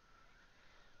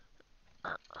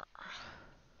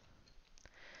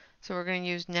 So we're going to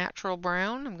use natural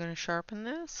brown. I'm going to sharpen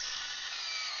this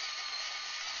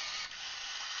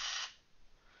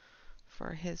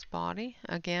for his body.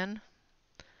 Again,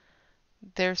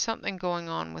 there's something going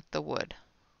on with the wood.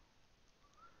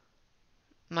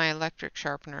 My electric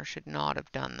sharpener should not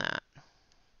have done that.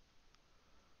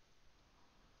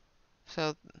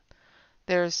 So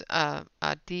there's a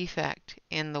defect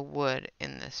in the wood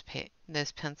in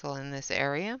this pencil in this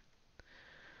area.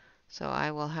 So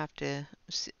I will have to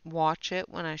watch it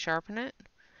when I sharpen it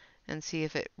and see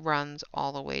if it runs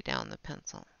all the way down the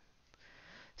pencil.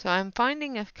 So I'm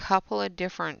finding a couple of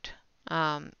different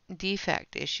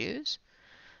defect issues.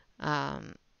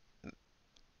 The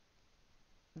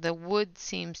wood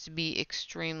seems to be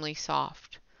extremely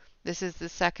soft. This is the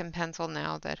second pencil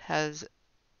now that has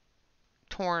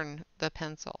torn the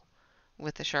pencil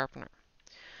with the sharpener.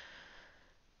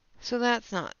 So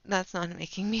that's not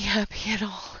making me happy at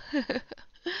all.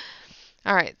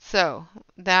 All right, so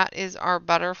that is our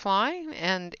butterfly,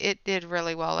 and it did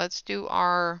really well. Let's do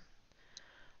our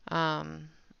bug.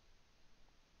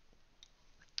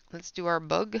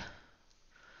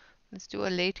 Let's do a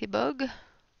ladybug,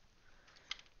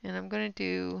 and I'm going to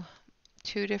do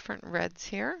 2 different reds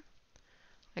here.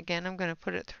 Again, I'm going to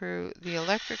put it through the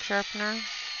electric sharpener,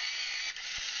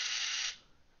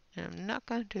 and I'm not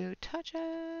going to touch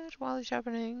it while it's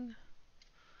sharpening.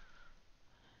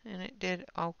 And it did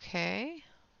okay.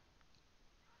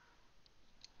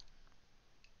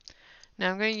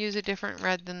 Now I'm going to use a different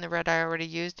red than the red I already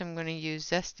used. I'm going to use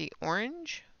Zesty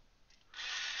Orange.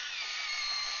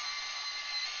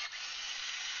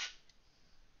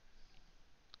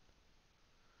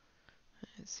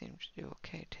 It seems to do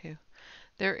okay too.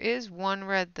 There is one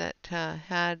red that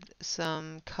had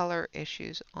some color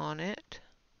issues on it.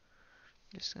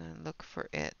 Just going to look for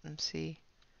it and see.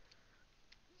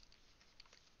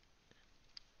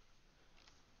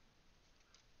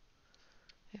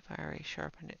 If I already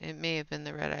sharpened it. It may have been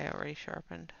the red I already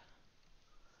sharpened.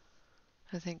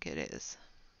 I think it is.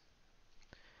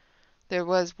 There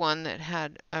was one that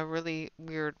had a really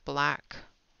weird black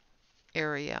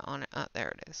area on it. Oh, there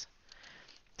it is.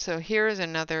 So here is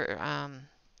another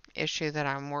issue that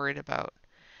I'm worried about.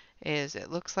 Is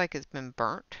it looks like it's been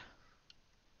burnt.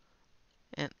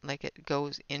 And like it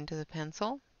goes into the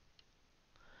pencil.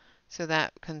 So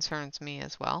that concerns me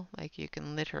as well. Like you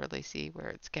can literally see where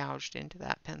it's gouged into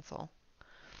that pencil.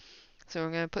 So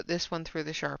we're going to put this one through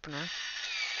the sharpener.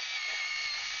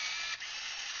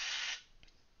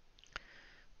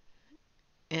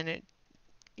 And it,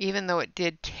 even though it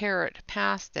did tear it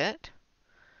past it,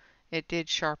 it did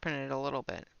sharpen it a little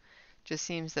bit. Just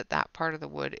seems that that part of the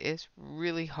wood is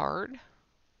really hard.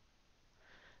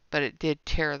 But it did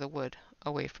tear the wood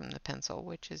away from the pencil,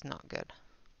 which is not good.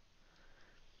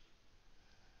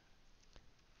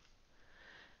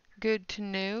 Good to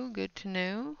know, good to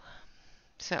know.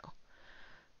 So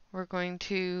we're going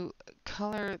to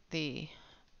color the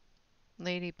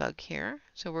ladybug here.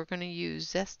 So we're going to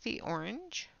use Zesty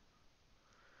Orange,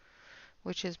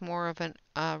 which is more of a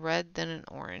red than an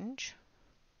orange.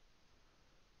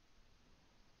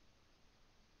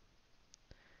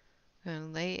 I'm going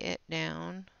to lay it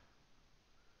down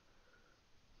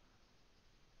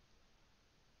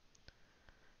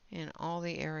in all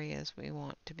the areas we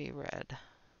want to be red.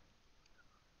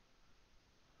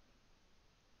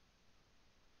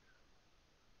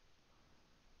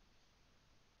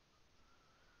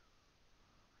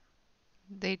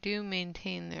 They do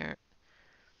maintain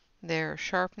their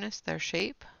sharpness, their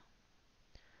shape,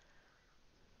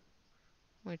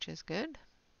 which is good.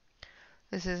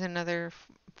 This is another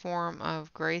form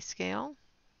of grayscale,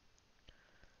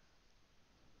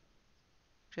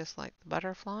 just like the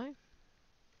butterfly.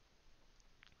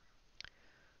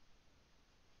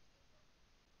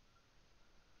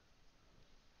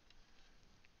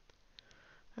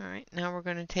 Alright, now we're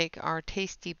going to take our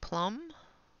Tasty Plum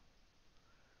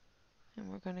and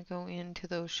we're going to go into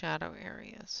those shadow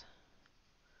areas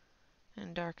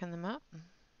and darken them up.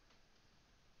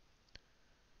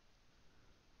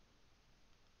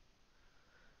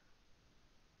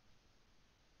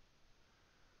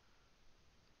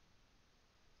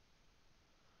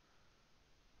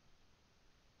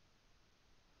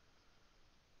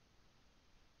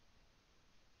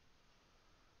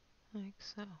 like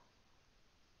so.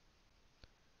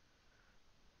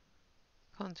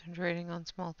 Concentrating on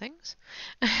small things.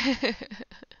 And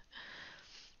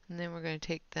then we're going to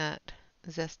take that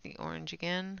zesty orange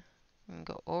again and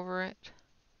go over it,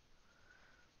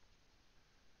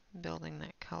 building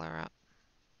that color up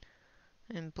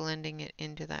and blending it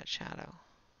into that shadow.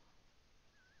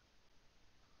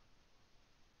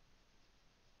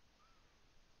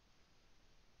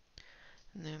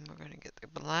 And then we're going to get the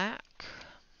black.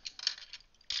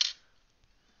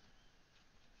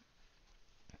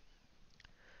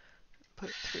 Put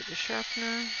it through the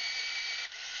sharpener.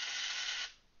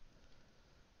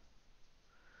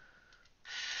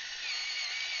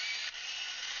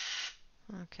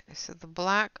 Okay, so the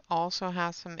black also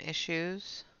has some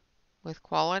issues with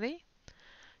quality.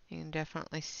 You can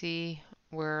definitely see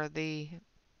where the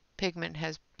pigment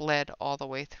has bled all the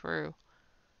way through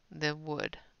the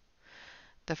wood.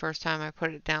 The first time I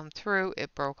put it down through,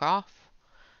 it broke off,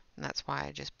 and that's why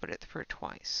I just put it through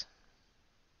twice.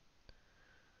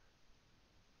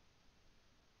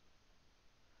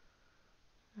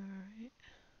 All right.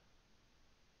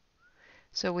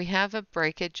 So we have a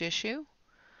breakage issue,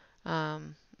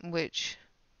 which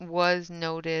was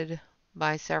noted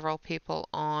by several people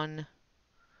on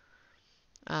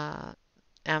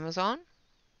Amazon.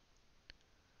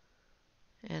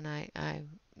 And I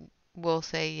will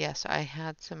say, yes, I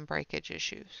had some breakage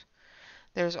issues.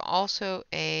 There's also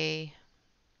a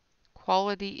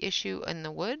quality issue in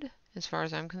the wood, as far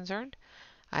as I'm concerned.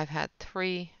 I've had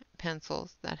 3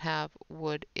 pencils that have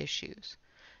wood issues,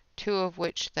 2 of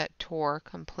which that tore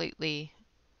completely,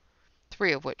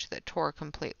 3 of which that tore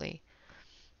completely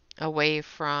away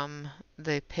from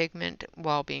the pigment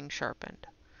while being sharpened,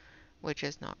 which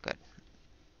is not good.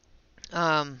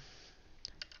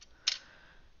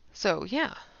 So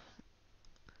yeah,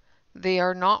 they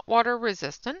are not water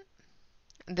resistant.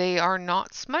 They are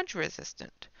not smudge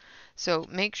resistant. So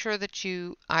make sure that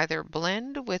you either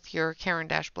blend with your Caran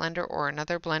d'Ache blender or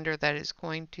another blender that is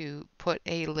going to put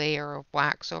a layer of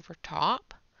wax over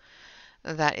top.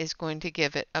 That is going to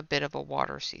give it a bit of a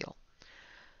water seal.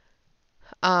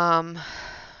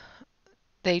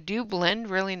 They do blend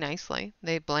really nicely.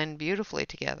 They blend beautifully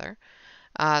together.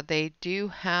 They do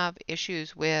have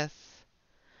issues with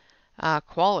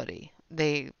quality.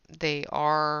 They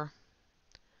are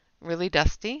really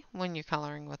dusty when you're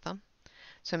coloring with them.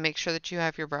 So make sure that you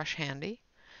have your brush handy.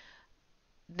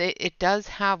 It does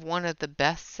have one of the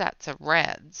best sets of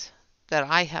reds that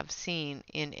I have seen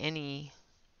in any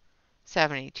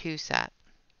 72 set.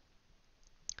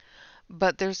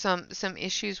 But there's some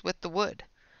issues with the wood.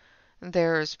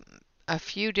 There's a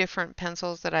few different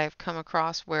pencils that I've come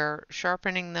across where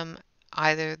sharpening them,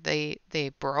 either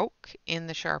they broke in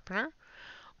the sharpener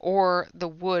or the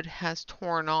wood has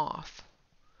torn off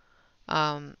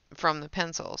from the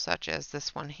pencil, such as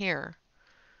this one here,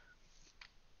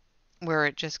 where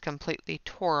it just completely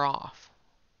tore off,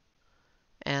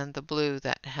 and the blue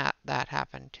that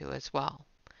happened to as well,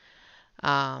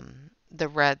 the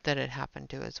red that it happened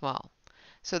to as well.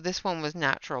 So this one was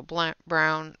natural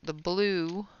brown. The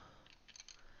blue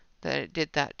that it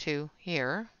did that to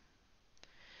here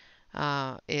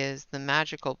is the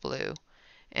magical blue,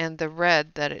 and the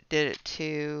red that it did it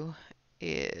to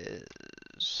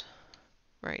is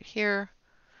right here,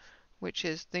 which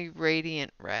is the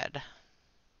radiant red.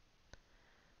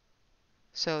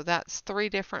 So that's 3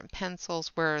 different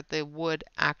pencils where the wood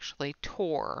actually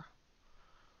tore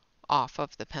off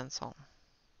of the pencil.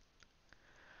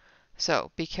 So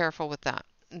be careful with that.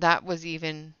 That was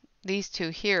even, these 2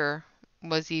 here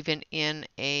was even in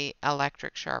a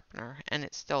electric sharpener, and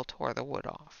it still tore the wood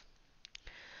off.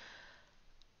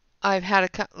 I've had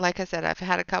like I said, I've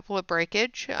had a couple of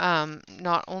breakage,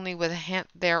 not only with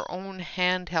their own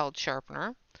handheld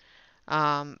sharpener,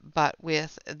 but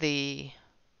with the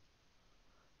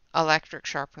electric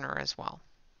sharpener as well.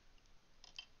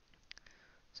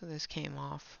 So this came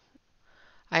off.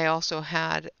 I also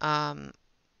had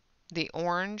the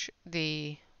orange,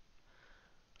 the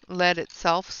lead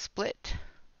itself split.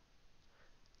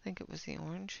 I think it was the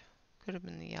orange. Could have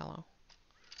been the yellow.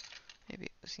 Maybe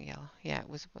it was the yellow. Yeah, it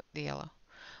was the yellow.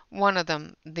 One of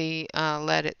them, the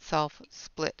lead itself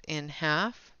split in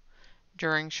half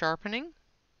during sharpening.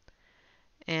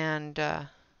 And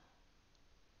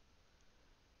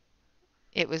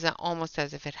it was almost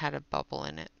as if it had a bubble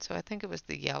in it. So I think it was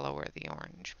the yellow or the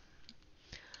orange.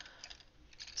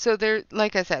 So there,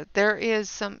 like I said, there is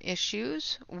some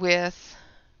issues with,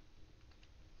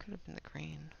 could have been the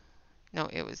green. No,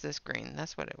 it was this green.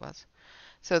 That's what it was.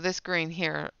 So this green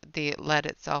here, the lead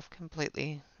itself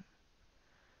completely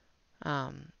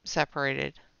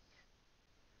separated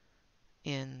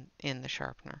in the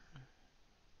sharpener.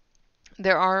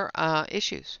 There are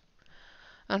issues,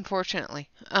 unfortunately.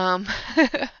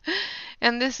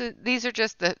 And these are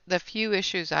just the few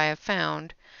issues I have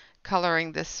found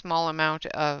coloring this small amount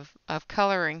of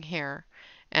coloring here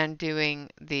and doing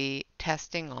the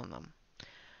testing on them.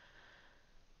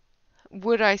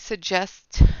 Would I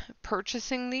suggest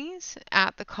purchasing these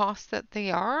at the cost that they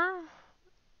are?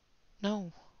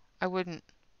 No, I wouldn't.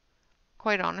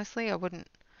 Quite honestly, I wouldn't.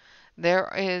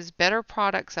 There is better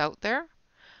products out there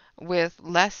with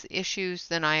less issues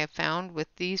than I have found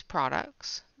with these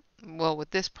products. Well,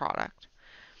 with this product.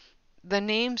 The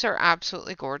names are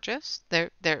absolutely gorgeous.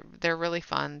 They're really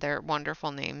fun. They're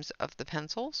wonderful names of the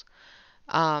pencils.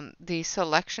 The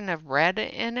selection of red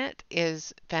in it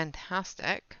is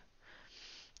fantastic.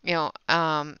 You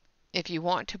know, if you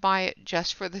want to buy it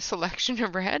just for the selection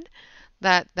of red,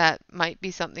 that might be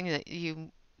something that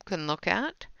you can look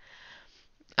at.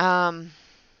 Um,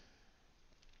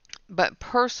 but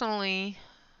personally,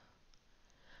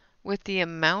 with the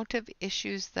amount of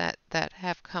issues that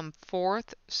have come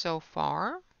forth so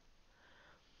far,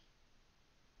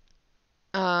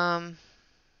 um,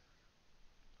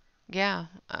 yeah,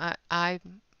 I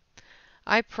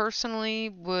personally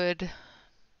would,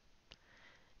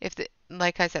 if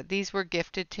like I said, these were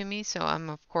gifted to me, so I'm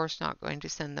of course not going to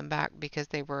send them back because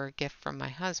they were a gift from my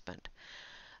husband.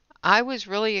 I was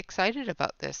really excited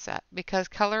about this set because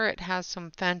Colorit has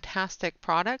some fantastic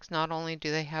products. Not only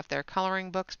do they have their coloring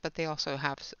books, but they also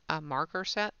have a marker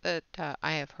set that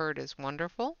I have heard is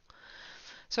wonderful.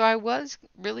 So I was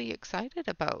really excited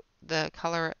about the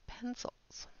Colorit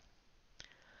pencils.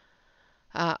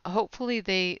 Hopefully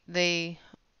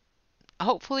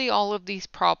hopefully all of these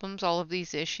problems, all of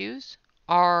these issues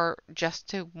are just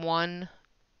to one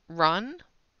run,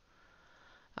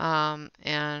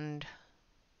 and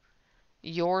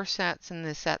your sets and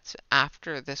the sets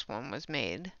after this one was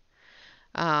made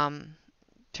um,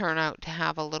 turn out to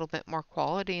have a little bit more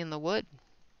quality in the wood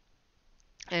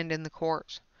and in the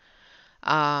cores.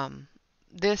 Um,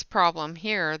 this problem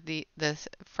here, the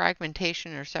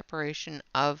fragmentation or separation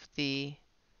of the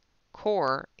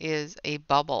core is a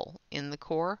bubble in the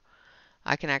core.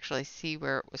 I can actually see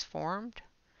where it was formed,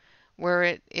 where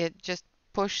it just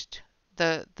pushed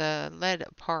the lead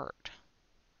apart.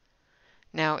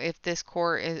 Now, if this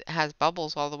core has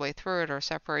bubbles all the way through it or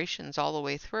separations all the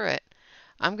way through it,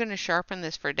 I'm going to sharpen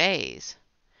this for days,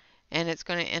 and it's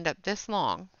going to end up this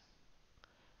long,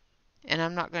 and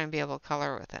I'm not going to be able to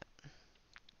color with it.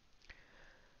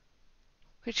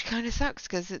 Which kind of sucks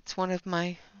because it's one of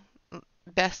my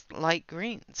best light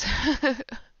greens.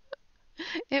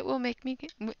 It will make me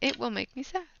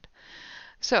sad.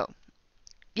 So,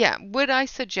 yeah, would I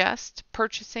suggest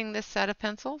purchasing this set of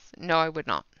pencils? No, I would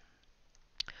not.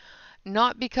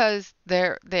 Not because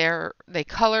they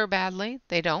color badly.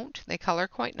 They don't. They color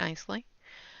quite nicely.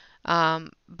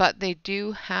 But they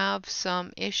do have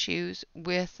some issues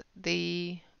with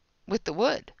the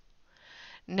wood.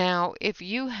 Now, if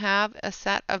you have a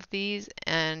set of these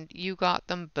and you got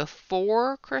them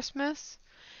before Christmas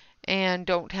and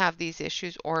don't have these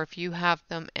issues, or if you have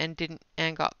them and didn't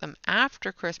and got them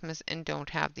after Christmas and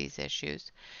don't have these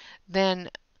issues,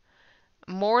 then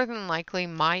more than likely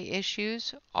my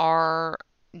issues are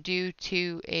due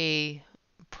to a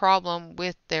problem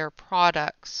with their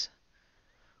products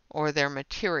or their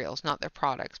materials, not their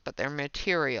products, but their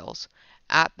materials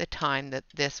at the time that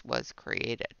this was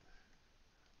created.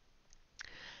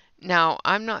 Now,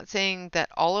 I'm not saying that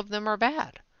all of them are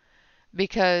bad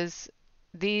because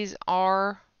these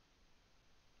are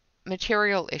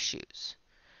material issues.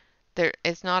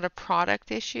 It's not a product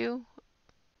issue,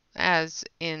 as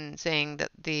in saying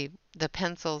that the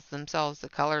pencils themselves, the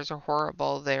colors are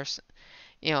horrible. They're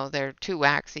too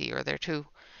waxy or they're too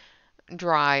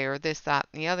dry or this, that,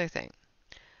 and the other thing.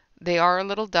 They are a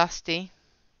little dusty.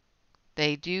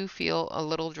 They do feel a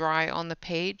little dry on the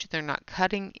page. They're not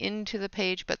cutting into the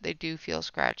page, but they do feel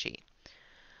scratchy.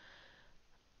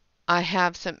 I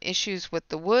have some issues with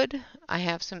the wood. I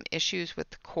have some issues with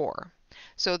the core.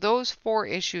 So those 4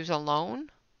 issues alone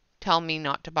tell me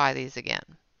not to buy these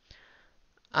again.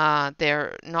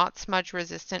 They're not smudge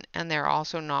resistant and they're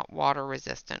also not water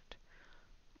resistant.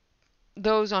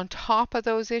 Those on top of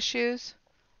those issues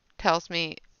tells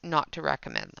me not to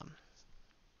recommend them.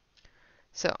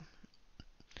 So,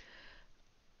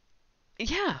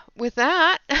 yeah, with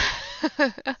that,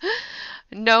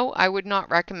 no, I would not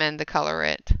recommend the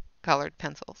Colorit colored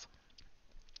pencils.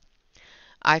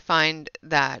 I find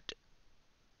that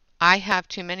I have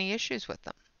too many issues with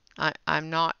them.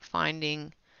 I'm not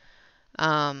finding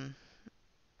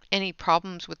any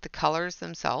problems with the colors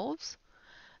themselves,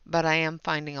 but I am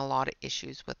finding a lot of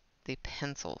issues with the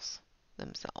pencils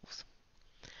themselves.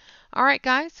 All right,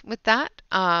 guys, with that,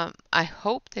 I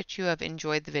hope that you have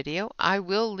enjoyed the video. I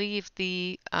will leave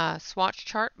the swatch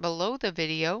chart below the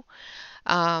video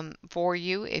for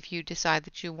you if you decide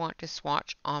that you want to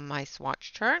swatch on my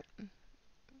swatch chart.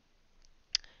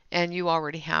 And you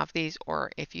already have these,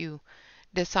 or if you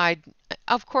decide,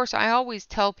 of course, I always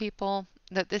tell people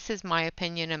that this is my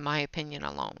opinion and my opinion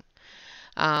alone.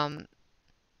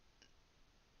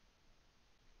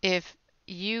 If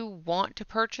you want to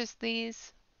purchase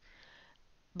these,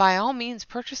 by all means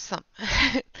purchase them.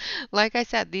 Like I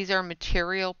said, these are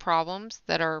material problems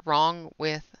that are wrong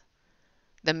with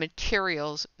the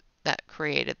materials that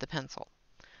created the pencil.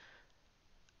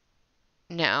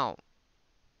 Now,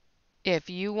 if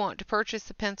you want to purchase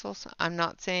the pencils, I'm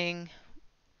not saying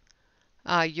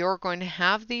you're going to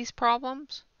have these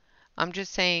problems. I'm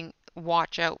just saying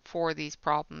watch out for these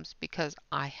problems because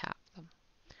I have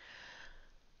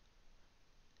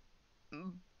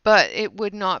them. But it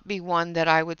would not be one that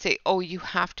I would say, oh, you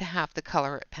have to have the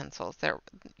Colorit pencils.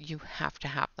 You have to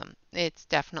have them. It's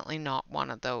definitely not one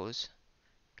of those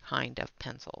kind of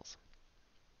pencils.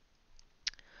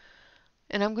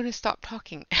 And I'm going to stop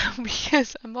talking now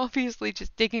because I'm obviously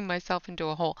just digging myself into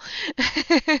a hole.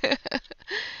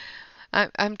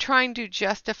 I'm trying to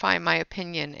justify my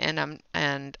opinion,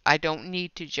 and I don't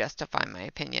need to justify my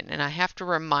opinion, and I have to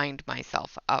remind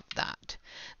myself of that.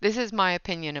 This is my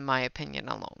opinion and my opinion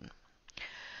alone.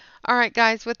 All right,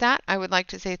 guys, with that, I would like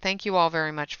to say thank you all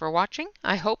very much for watching.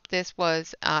 I hope this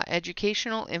was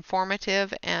educational,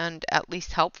 informative, and at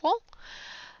least helpful,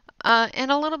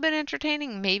 and a little bit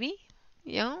entertaining, maybe.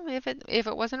 You know, if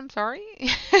it wasn't, I'm sorry.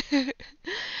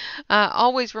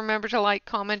 Always remember to like,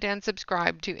 comment, and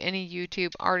subscribe to any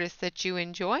YouTube artist that you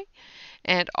enjoy.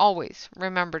 And always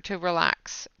remember to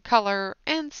relax, color,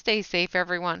 and stay safe,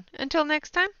 everyone. Until next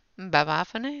time, bye-bye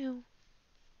for now.